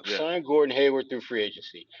 You sign Gordon Hayward through free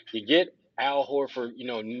agency. You get Al Horford,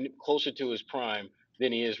 closer to his prime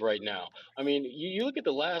than he is right now. I mean, you look at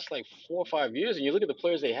the last 4 or 5 years, and you look at the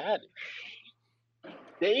players they had.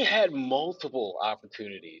 They had multiple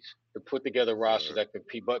opportunities to put together rosters that could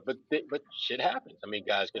compete, but shit happens. I mean,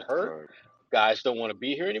 guys get hurt. Right. Guys don't want to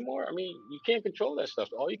be here anymore. I mean, you can't control that stuff.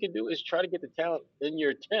 All you can do is try to get the talent in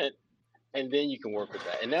your tent, and then you can work with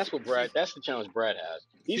that. And that's the challenge Brad has.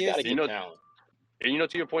 He's got to get talent. And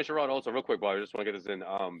to your point, Sherrod, also real quick, Bob, I just want to get this in.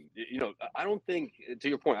 I don't think, to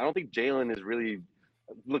your point, I don't think Jalen is really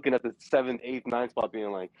looking at the 7th, 8th, 9th spot,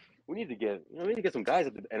 being like, we need to get some guys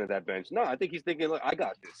at the end of that bench. No, I think he's thinking, look, I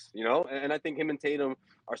got this, and I think him and Tatum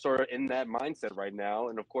are sort of in that mindset right now.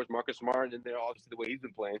 And of course, Marcus Smart, and they're obviously the way he's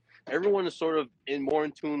been playing. Everyone is sort of more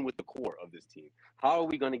in tune with the core of this team. How are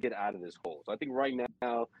we going to get out of this hole? So I think right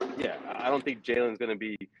now, I don't think Jalen's going to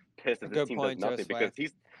be pissed if this team does nothing, because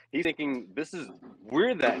he's thinking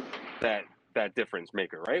we're that difference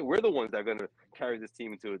maker, right? We're the ones that are going to carry this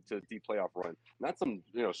team into a deep playoff run, not some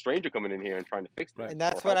stranger coming in here and trying to fix that. And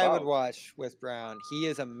that's what I would watch with Brown. He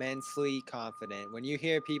is immensely confident. When you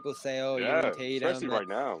hear people say, "Oh, you and Tatum," especially right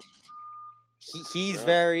now, he's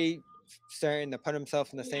very starting to put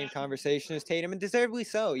himself in the same conversation as Tatum, and deservedly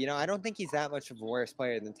so. I don't think he's that much of a worse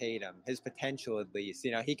player than Tatum. His potential, at least,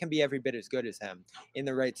 he can be every bit as good as him in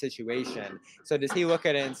the right situation. So does he look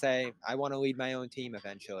at it and say, I want to lead my own team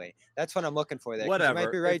eventually? That's what I'm looking for there. Whatever. You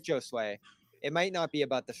might be right, Josue. It might not be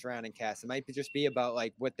about the surrounding cast. It might just be about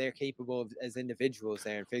what they're capable of as individuals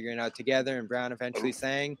there and figuring out together. And Brown eventually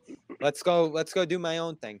saying, let's go do my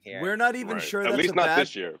own thing here. We're not even sure at that's least not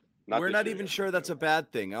this year. We're not even sure that's a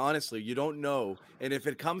bad thing. Honestly, you don't know. And if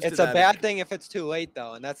it comes to that, it's a bad thing if it's too late,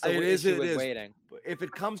 though. And that's the issue with waiting. If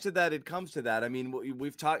it comes to that, it comes to that. I mean,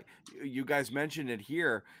 we've talked. You guys mentioned it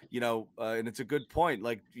here. And it's a good point.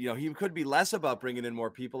 He could be less about bringing in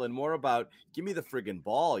more people and more about give me the friggin'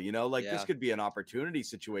 ball. This could be an opportunity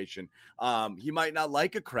situation. He might not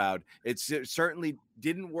like a crowd. It certainly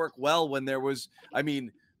didn't work well when there was. I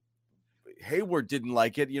mean, Hayward didn't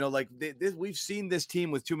like it. We've seen this team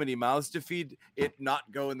with too many mouths to feed it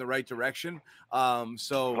not go in the right direction.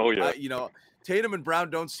 Tatum and Brown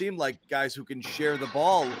don't seem like guys who can share the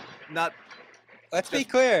ball. Let's be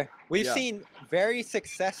clear. We've seen very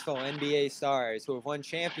successful NBA stars who have won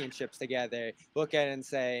championships together look at it and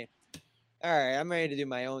say, all right, I'm ready to do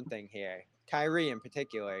my own thing here. Kyrie in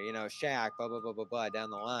particular, Shaq, blah, blah, blah, blah, blah, down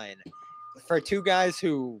the line. For two guys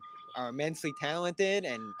who are immensely talented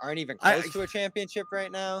and aren't even close to a championship right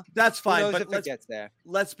now. That's fine, but if it gets there.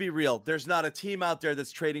 Let's be real. There's not a team out there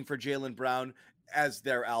that's trading for Jaylen Brown as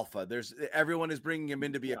their alpha. Everyone is bringing him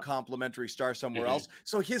in to be a complimentary star somewhere else.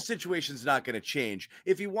 So his situation's not going to change.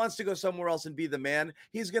 If he wants to go somewhere else and be the man,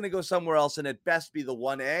 he's going to go somewhere else and at best be the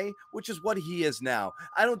 1A, which is what he is now.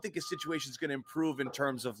 I don't think his situation's going to improve in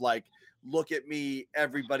terms of like, look at me,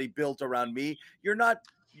 everybody built around me.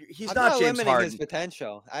 He's not James Harden. His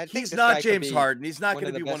potential. He's not James Harden. He's not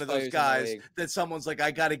going to be one of those guys that someone's like,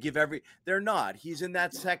 I got to give They're not. He's in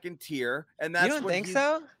that second tier, and that's. You don't think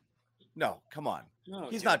so? No, come on. No,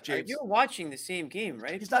 he's not James. You're watching the same game,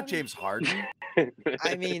 right? He's not James Harden.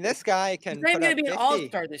 I mean, this guy can. He's not going to be an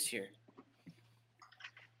all-star this year.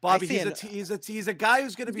 Bobby, he's a guy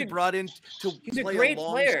who's going to be brought in to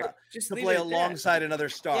play alongside another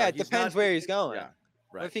star. Yeah, it depends where he's going. Yeah,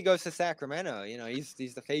 right. What if he goes to Sacramento? You know, he's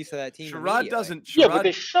the face of that team. Sherrod doesn't. Yeah, but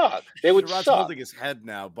they suck. They would Sherrod's suck. holding his head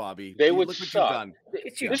now, Bobby. They would look what suck.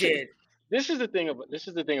 you've done. This is the thing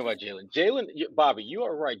about Jalen. Bobby, you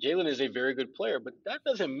are right. Jalen is a very good player, but that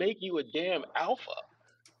doesn't make you a damn alpha.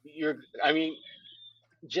 Jalen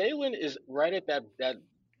is right at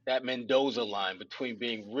that Mendoza line between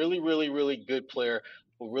being really, really, really good player,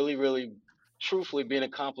 or really, really, truthfully being a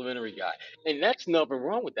complimentary guy, and that's nothing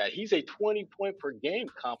wrong with that. He's a 20-point per game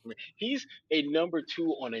compliment. He's a number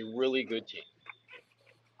 2 on a really good team.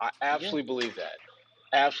 I absolutely believe that.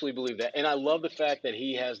 Absolutely believe that. And I love the fact that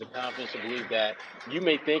he has the confidence to believe that you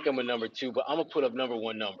may think I'm a number 2, but I'm going to put up number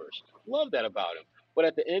 1 numbers. Love that about him. But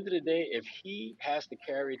at the end of the day, if he has to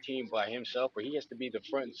carry a team by himself or he has to be the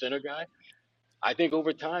front and center guy, I think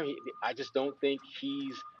over time, I just don't think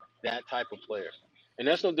he's that type of player. And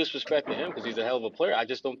that's no disrespect to him because he's a hell of a player. I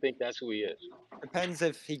just don't think that's who he is. Depends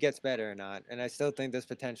if he gets better or not. And I still think there's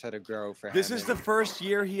potential to grow for him. This is the first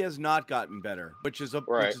year he has not gotten better, which is a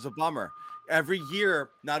bummer. Every year,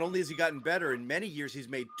 not only has he gotten better, in many years he's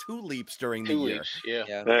made 2 leaps during the year.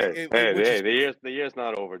 The year's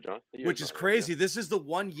not over, John. Which is crazy. This is the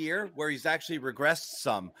 1 year where he's actually regressed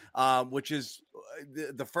some, which is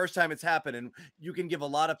the first time it's happened. And you can give a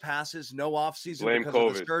lot of passes, no offseason because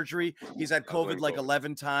of the surgery. He's had COVID like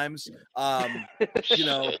 11 times. You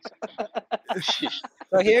know.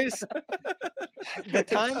 So here's the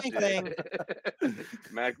timing thing.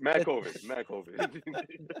 Mac COVID.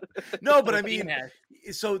 No, but I mean,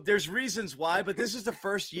 so there's reasons why, but this is the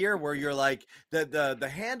first year where you're like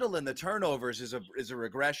the handle and the turnovers is a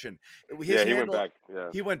regression. He went back. Yeah.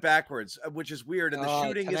 He went backwards, which is weird. And the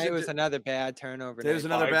shooting was another bad turnover. There's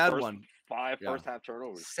another bad one. 5 first half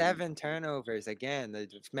turnovers. 7 turnovers again.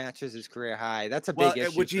 That matches his career high. That's a big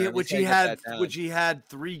issue. Which he had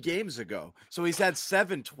 3 games ago. So he's had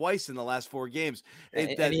 7 twice in the last 4 games. And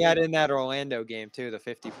he had in that Orlando game too, the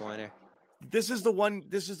 50-pointer. This is the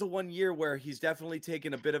one year where he's definitely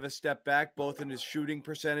taken a bit of a step back, both in his shooting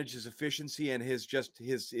percentage, his efficiency, and his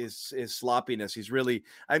sloppiness. He's really,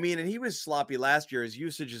 and he was sloppy last year. His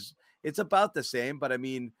usage it's about the same, but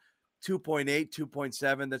 2.8,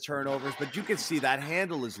 2.7, the turnovers, but you can see that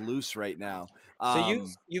handle is loose right now. So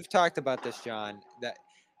you've talked about this, John, that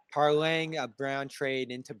parlaying a Brown trade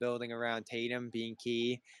into building around Tatum being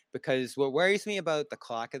key, because what worries me about the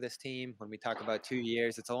clock of this team when we talk about 2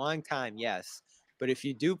 years, it's a long time, yes, but if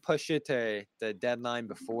you do push it to the deadline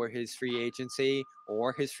before his free agency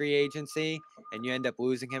and you end up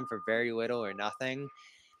losing him for very little or nothing,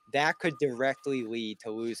 that could directly lead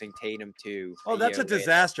to losing Tatum too. That's a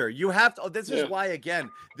disaster. You have to. This is why,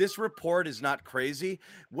 again, this report is not crazy.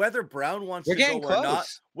 Whether Brown wants to go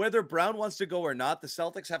or not, the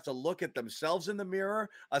Celtics have to look at themselves in the mirror,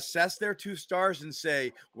 assess their 2 stars, and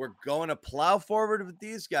say, we're going to plow forward with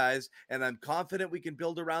these guys, and I'm confident we can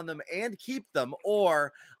build around them and keep them,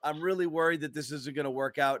 or I'm really worried that this isn't going to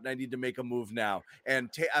work out, and I need to make a move now. And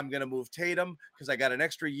I'm going to move Tatum because I got an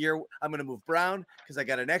extra year. I'm going to move Brown because I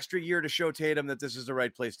got an extra year to show Tatum that this is the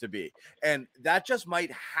right place to be. And that just might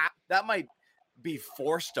be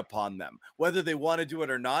forced upon them, whether they want to do it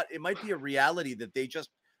or not. It might be a reality that they just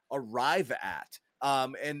arrive at.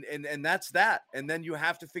 And that's that. And then you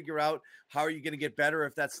have to figure out how are you going to get better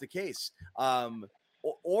if that's the case.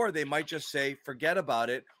 Or they might just say, forget about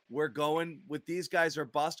it. We're going with these guys or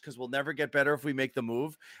bust because we'll never get better if we make the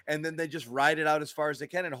move. And then they just ride it out as far as they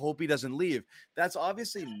can and hope he doesn't leave. That's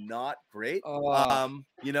obviously not great.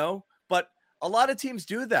 But a lot of teams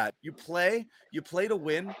do that. You play to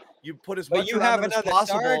win. You put as much around them as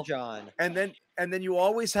possible, John. And then you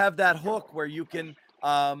always have that hook where you can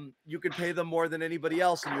pay them more than anybody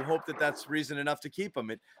else, and you hope that that's reason enough to keep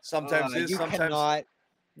them. It sometimes is, sometimes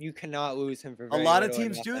You cannot lose him for A very lot of little or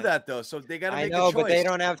teams do nothing. that though, so they got to I make know, a choice. but they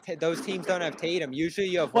don't have those teams don't have Tatum. Usually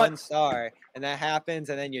you have one star, and that happens,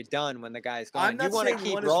 and then you're done when the guy's gone. I'm not you want to saying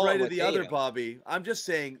keep one is rolling right or with the other, Tatum. Bobby. I'm just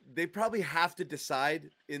saying they probably have to decide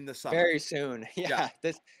in the summer Very soon. Yeah.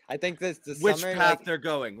 I think the which summer, path like, they're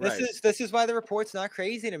going. Right. This is why the report's not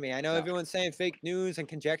crazy to me. I know No. everyone's saying fake news and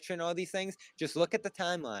conjecture and all these things. Just look at the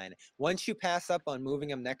timeline. Once you pass up on moving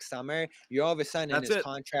him next summer, you're all of a sudden in his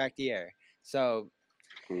contract year. So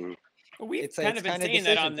we've kind of been saying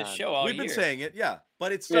that on this show all year. We've been saying it,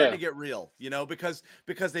 but it's starting to get real, because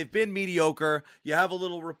they've been mediocre. You have a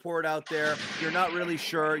little report out there. You're not really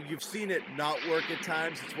sure. You've seen it not work at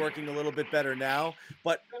times. It's working a little bit better now,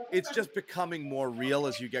 but it's just becoming more real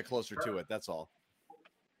as you get closer to it. That's all.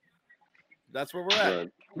 That's where we're at.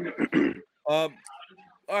 All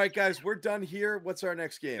right, guys, we're done here. What's our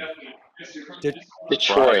next game?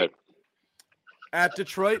 Detroit. At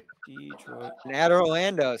Detroit. And at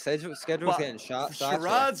Orlando. Schedule's getting shot.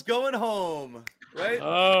 Sherrod's going home, right?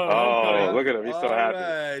 Oh, look at him. He's so happy. All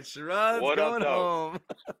right, Sherrod's What up, going home.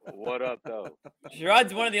 What up, though?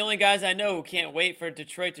 Sherrod's one of the only guys I know who can't wait for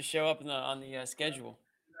Detroit to show up on the schedule.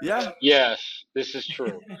 Yeah. Yes, this is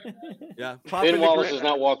true. Yeah. Ben Wallace is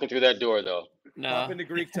not walking through that door, though. No. Pop into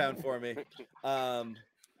Greektown for me.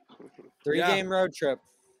 3-game road trip.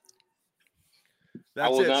 I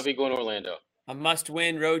will not be going to Orlando. A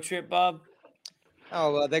must-win road trip, Bob?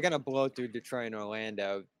 Oh, well, they're going to blow through Detroit and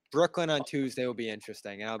Orlando. Brooklyn on Tuesday will be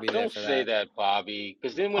interesting, and I'll be there for that. Don't say that, Bobby,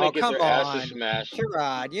 because then when they get their asses smashed.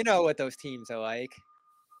 Sherrod, you know what those teams are like.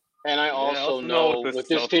 And I also know what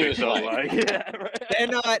this team is like. They're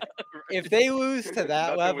not – if they lose to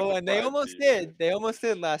that level, and they almost did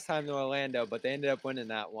last time to Orlando, but they ended up winning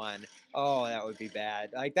that one. Oh, that would be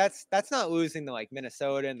bad. Like, that's not losing to, like,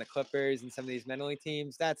 Minnesota and the Clippers and some of these mentally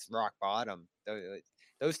teams. That's rock bottom.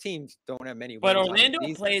 Those teams don't have many wins. But Orlando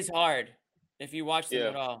plays hard, if you watch them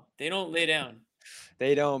at all. They don't lay down.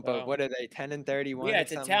 They don't, but what are they, 10-31? Yeah,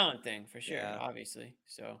 it's a talent thing for sure, obviously.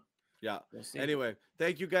 So – yeah. We'll see. Anyway,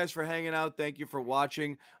 thank you guys for hanging out. Thank you for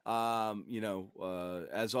watching.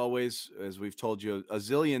 As always, as we've told you a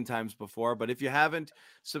zillion times before, but if you haven't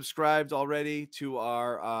subscribed already to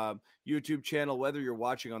our YouTube channel, whether you're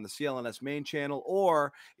watching on the CLNS main channel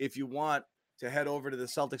or if you want to head over to the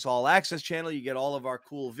Celtics All Access channel, you get all of our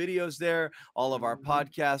cool videos there, all of our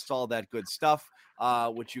podcasts, all that good stuff,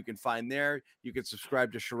 which you can find there. You can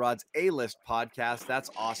subscribe to Sherrod's A-List podcast. That's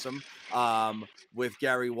awesome. With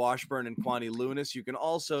Gary Washburn and Kwani Lunis. You can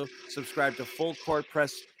also subscribe to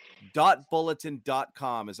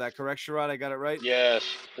fullcourtpress.bulletin.com. Is that correct, Sherrod? I got it right? Yes.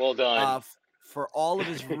 Well done. For all of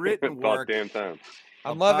his written work. Damn time.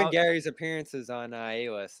 I'm loving Gary's appearances on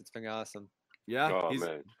A-List. It's been awesome. Yeah. Oh,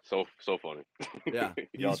 man. So funny. Yeah.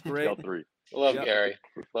 He's great. Y'all three. Love Gary.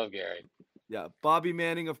 Love Gary. Yeah, Bobby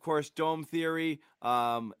Manning, of course, Dome Theory,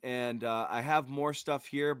 and I have more stuff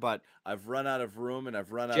here, but I've run out of room and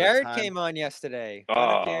I've run out of time. Jared came on yesterday.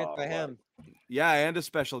 Fun appearance by him. Yeah, and a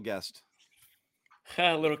special guest.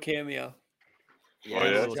 A little cameo.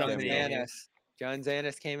 Yeah, John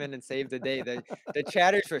Zanis came in and saved the day. The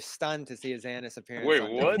chatters were stunned to see his Zanis appearance. Wait,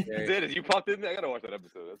 what? Zanis, you popped in there? I gotta watch that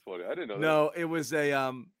episode. That's funny. I didn't know that. No, it was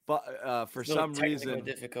a for some reason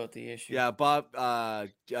difficulty issue. Yeah,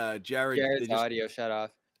 Jared's audio shut off.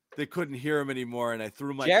 They couldn't hear him anymore, and I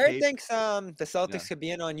threw my. Jared thinks the Celtics could be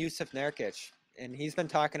in on Yusuf Nurkic, and he's been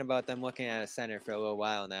talking about them looking at a center for a little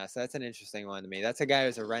while now. So that's an interesting one to me. That's a guy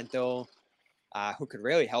who's a rental, who could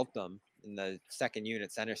really help them in the second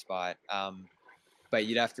unit center spot. But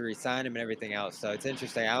you'd have to re-sign him and everything else. So it's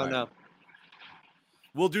interesting. I don't know.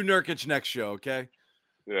 We'll do Nurkic next show, okay?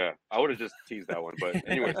 Yeah, I would have just teased that one. But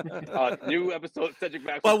anyway, new episode of Cedric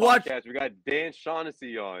Maxwell podcast. We got Dan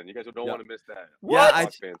Shaughnessy on. You guys don't want to miss that. Yeah,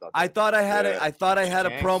 I thought I had a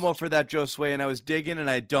promo for that, Josue, and I was digging and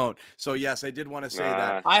I don't. So yes, I did want to say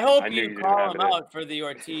that. I hope you call him out for the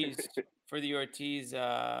Ortiz.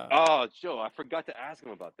 Oh, Joe, I forgot to ask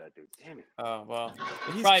him about that, dude. Damn it. Oh, well.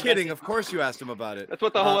 He's kidding. Of course you asked him about it. That's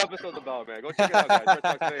what the whole episode's about, man. Go check it out, guys.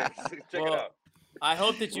 Check it out. I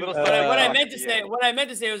hope that you. What I meant to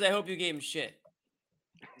say was, I hope you gave him shit.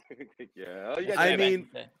 Yeah. I mean,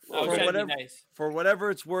 for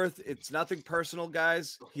whatever it's worth, it's nothing personal,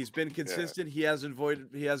 guys. He's been consistent. He hasn't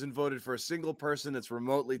voted for a single person that's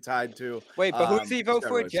remotely tied to. Wait, but who's he vote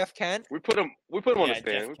for? Jeff Kent? We put him on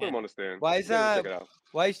the stand.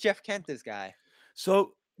 Why is Jeff Kent this guy?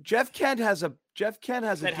 So Jeff Kent has a said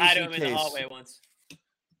hi to him in the hallway once.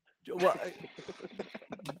 Well,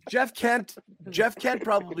 Jeff Kent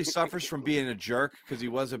probably suffers from being a jerk because he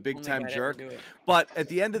was a big-time jerk. But at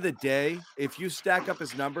the end of the day, if you stack up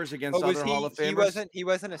his numbers against other Hall of Famers, he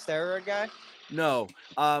wasn't a steroid guy. No,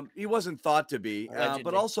 he wasn't thought to be. But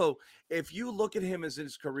Allegedly. also, if you look at him as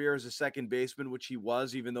his career as a second baseman, which he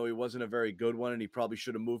was, even though he wasn't a very good one, and he probably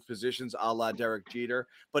should have moved positions a la Derek Jeter,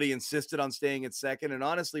 but he insisted on staying at second. And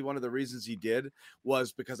honestly, one of the reasons he did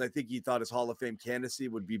was because I think he thought his Hall of Fame candidacy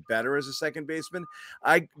would be better as a second baseman.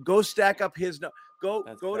 I go stack up his go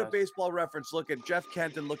to Baseball Reference, look at Jeff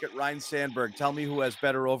Kent and look at Ryan Sandberg. Tell me who has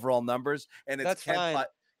better overall numbers, and it's That's Kent fine.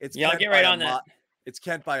 I'll get right on that. It's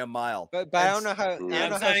Kent by a mile. But I don't know how.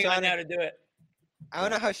 I'm signing on now to do it. I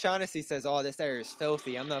don't know how Shaughnessy says, "Oh, this area is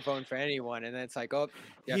filthy. I'm not voting for anyone," and then it's like, "Oh."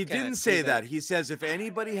 He didn't say that. He says if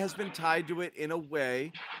anybody has been tied to it in a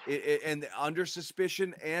way, and under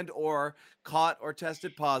suspicion and or caught or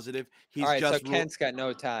tested positive, he's all right, just so Kent's got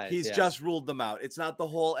no ties. He's just ruled them out. It's not the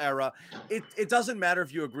whole era. It doesn't matter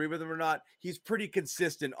if you agree with him or not. He's pretty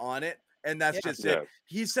consistent on it. And that's just it.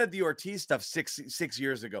 He said the Ortiz stuff six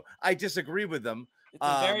years ago. I disagree with them. It's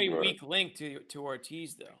a very weak link to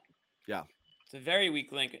Ortiz, though. Yeah. It's a very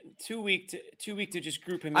weak link. Too weak to just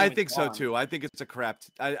group him in. I with think so Bond. too. I think it's a crap.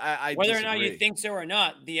 I Whether disagree. or not you think so or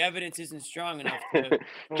not, the evidence isn't strong enough. To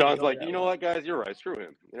John's like, you know what, guys, you're right. Screw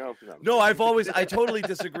him. You know. No, I totally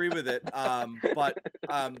disagree with it. But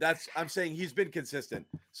I'm saying he's been consistent.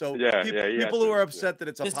 So people who are upset that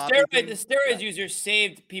it's a the steroid users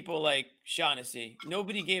saved people like Shaughnessy.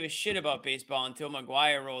 Nobody gave a shit about baseball until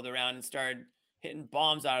McGuire rolled around and started hitting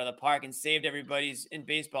bombs out of the park and saved everybody's in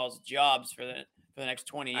baseball's jobs for the next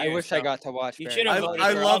 20 years. I wish I got to watch. You should have voted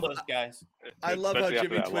for all those guys. I love how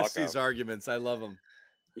Jimmy twists these arguments. I love them.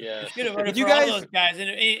 Yeah, you should have voted for all those guys,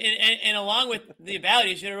 and along with the ballot,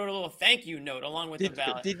 you should have wrote a little thank you note along with the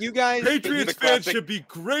ballot. Did you guys? Patriots fans should be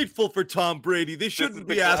grateful for Tom Brady. They shouldn't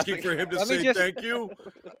be asking for him to say thank you.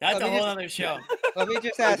 That's a whole other show. Let me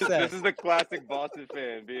just ask this is the classic Boston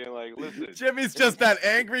fan being like, "Listen." Jimmy's just that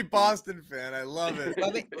angry Boston fan. I love it.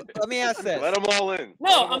 Let me ask this. Let them all in.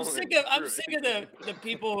 No, I'm sick of the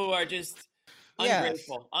people who are just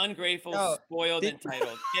ungrateful, spoiled,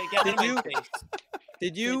 entitled. Get out of my face.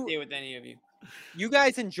 Did you stay with any of you? You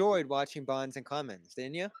guys enjoyed watching Bonds and Clemens,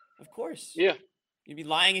 didn't you? Of course. Yeah. You'd be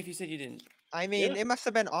lying if you said you didn't. I mean, it must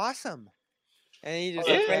have been awesome. And he just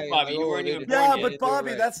Bobby, you weren't even yeah, but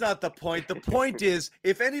Bobby, that's not the point. The point is,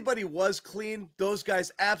 if anybody was clean, those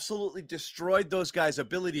guys absolutely destroyed those guys'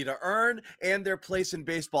 ability to earn and their place in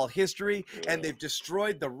baseball history, and they've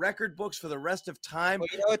destroyed the record books for the rest of time. Well,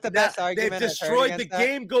 you know what the best argument they've destroyed the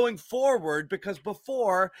game going forward, because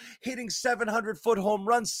before, hitting 700-foot home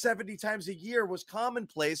runs 70 times a year was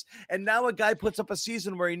commonplace, and now a guy puts up a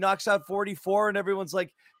season where he knocks out 44, and everyone's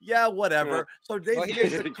like, yeah, whatever. So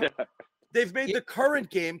they've made the current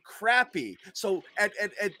game crappy. So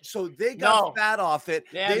so they got fat off it.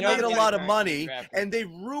 They made a lot of money, and they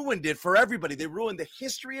ruined it for everybody. They ruined the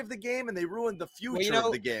history of the game, and they ruined the future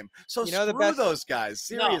of the game. So screw those guys.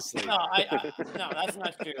 Seriously. No, that's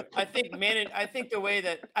not true. I think the way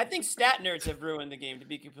that stat nerds have ruined the game, to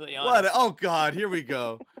be completely honest. What? Oh God, here we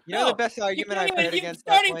go. You know the best argument I've heard against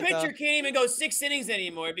that starting point, pitcher though? can't even go 6 innings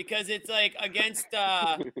anymore because it's like against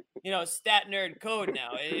stat nerd code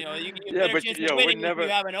now. You better chance of winning if you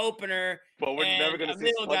have an opener. But we're never going to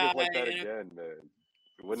see sluggers like that again, man.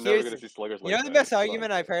 We're never going to see sluggers like that. You know the best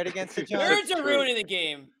argument I've heard against the Giants? Nerds are ruining the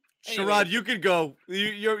game. Anyway. Sherrod, you can go.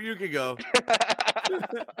 You can go.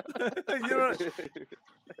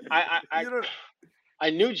 I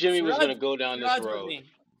knew Jimmy was going to go down this road.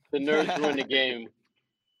 The nerds ruin the game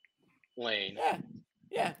lane.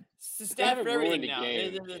 Yeah. It's the stat for everything now.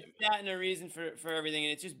 There's a stat and a reason for everything,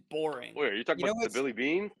 and it's just boring. Wait, are you talking about the Billy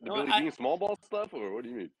Bean? Billy Bean small ball stuff, or what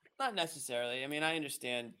do you mean? Not necessarily. I mean, I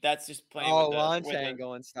understand. That's just playing launch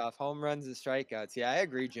angle and stuff. Home runs and strikeouts. Yeah, I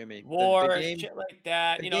agree, Jimmy. War, shit like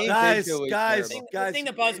that. Guys. The thing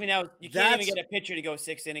that bugs me now is you can't even get a pitcher to go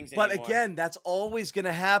 6 innings anymore. But again, that's always going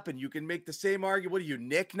to happen. You can make the same argument. What are you,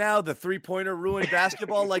 Nick now? The three-pointer ruined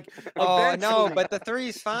basketball? Oh, no, but the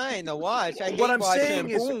three's fine to watch. What I'm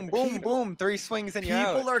saying is boom, 3 swings and you're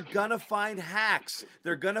out. People are going to find hacks.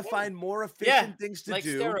 They're going to find more efficient things to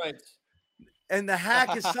do. Steroids. And the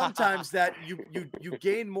hack is sometimes that you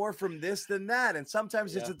gain more from this than that, and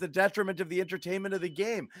sometimes it's at the detriment of the entertainment of the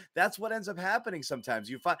game. That's what ends up happening sometimes.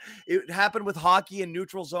 You find it happened with hockey and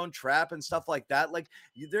neutral zone trap and stuff like that.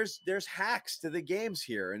 There's hacks to the games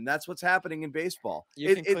here, and that's what's happening in baseball.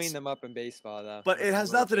 You can clean them up in baseball, though. But it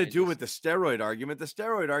has nothing to do with the steroid argument. The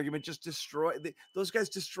steroid argument just those guys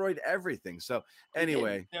destroyed everything. So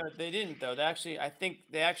anyway, they didn't though. I think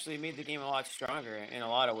they actually made the game a lot stronger in a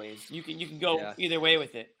lot of ways. You can go either way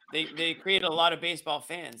with it. They created a lot of baseball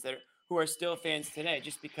fans who are still fans today,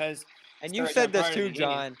 just because. And you said this too,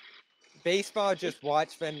 John. Baseball just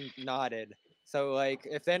watched and nodded. So like,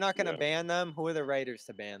 if they're not gonna ban them, who are the writers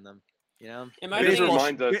to ban them? You know, In my It just opinion,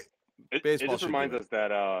 reminds us. It Baseball just should reminds do it. us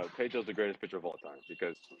that Pedro's the greatest pitcher of all time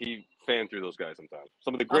because he fanned through those guys sometimes.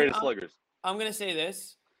 Some of the greatest sluggers. I'm gonna say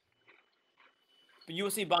this, but you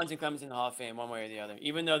will see Bonds and Clemens in the Hall of Fame one way or the other.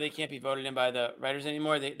 Even though they can't be voted in by the writers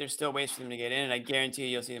anymore, there's still ways for them to get in, and I guarantee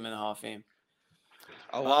you'll see them in the Hall of Fame.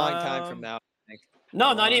 a long time from now. I think.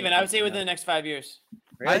 No, not even. I would say within the next 5 years.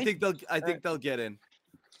 Really? I think they'll get in.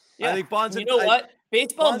 Yeah. I think Bonds. You know what?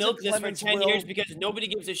 Baseball Bonds and milked this for Clemens 10 will- years because nobody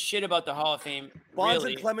gives a shit about the Hall of Fame. Bonds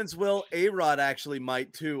really. and Clemens will. A-Rod actually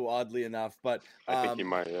might too, oddly enough. But I think he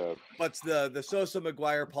might. Yeah. but the Sosa,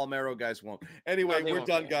 McGuire, Palmeiro guys won't. Anyway, they we're won't,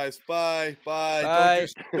 done, yeah. guys. Bye. Bye.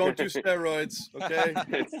 Don't do steroids. Okay.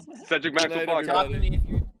 It's Cedric Good Maxwell night, podcast. Talk to me if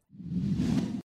you're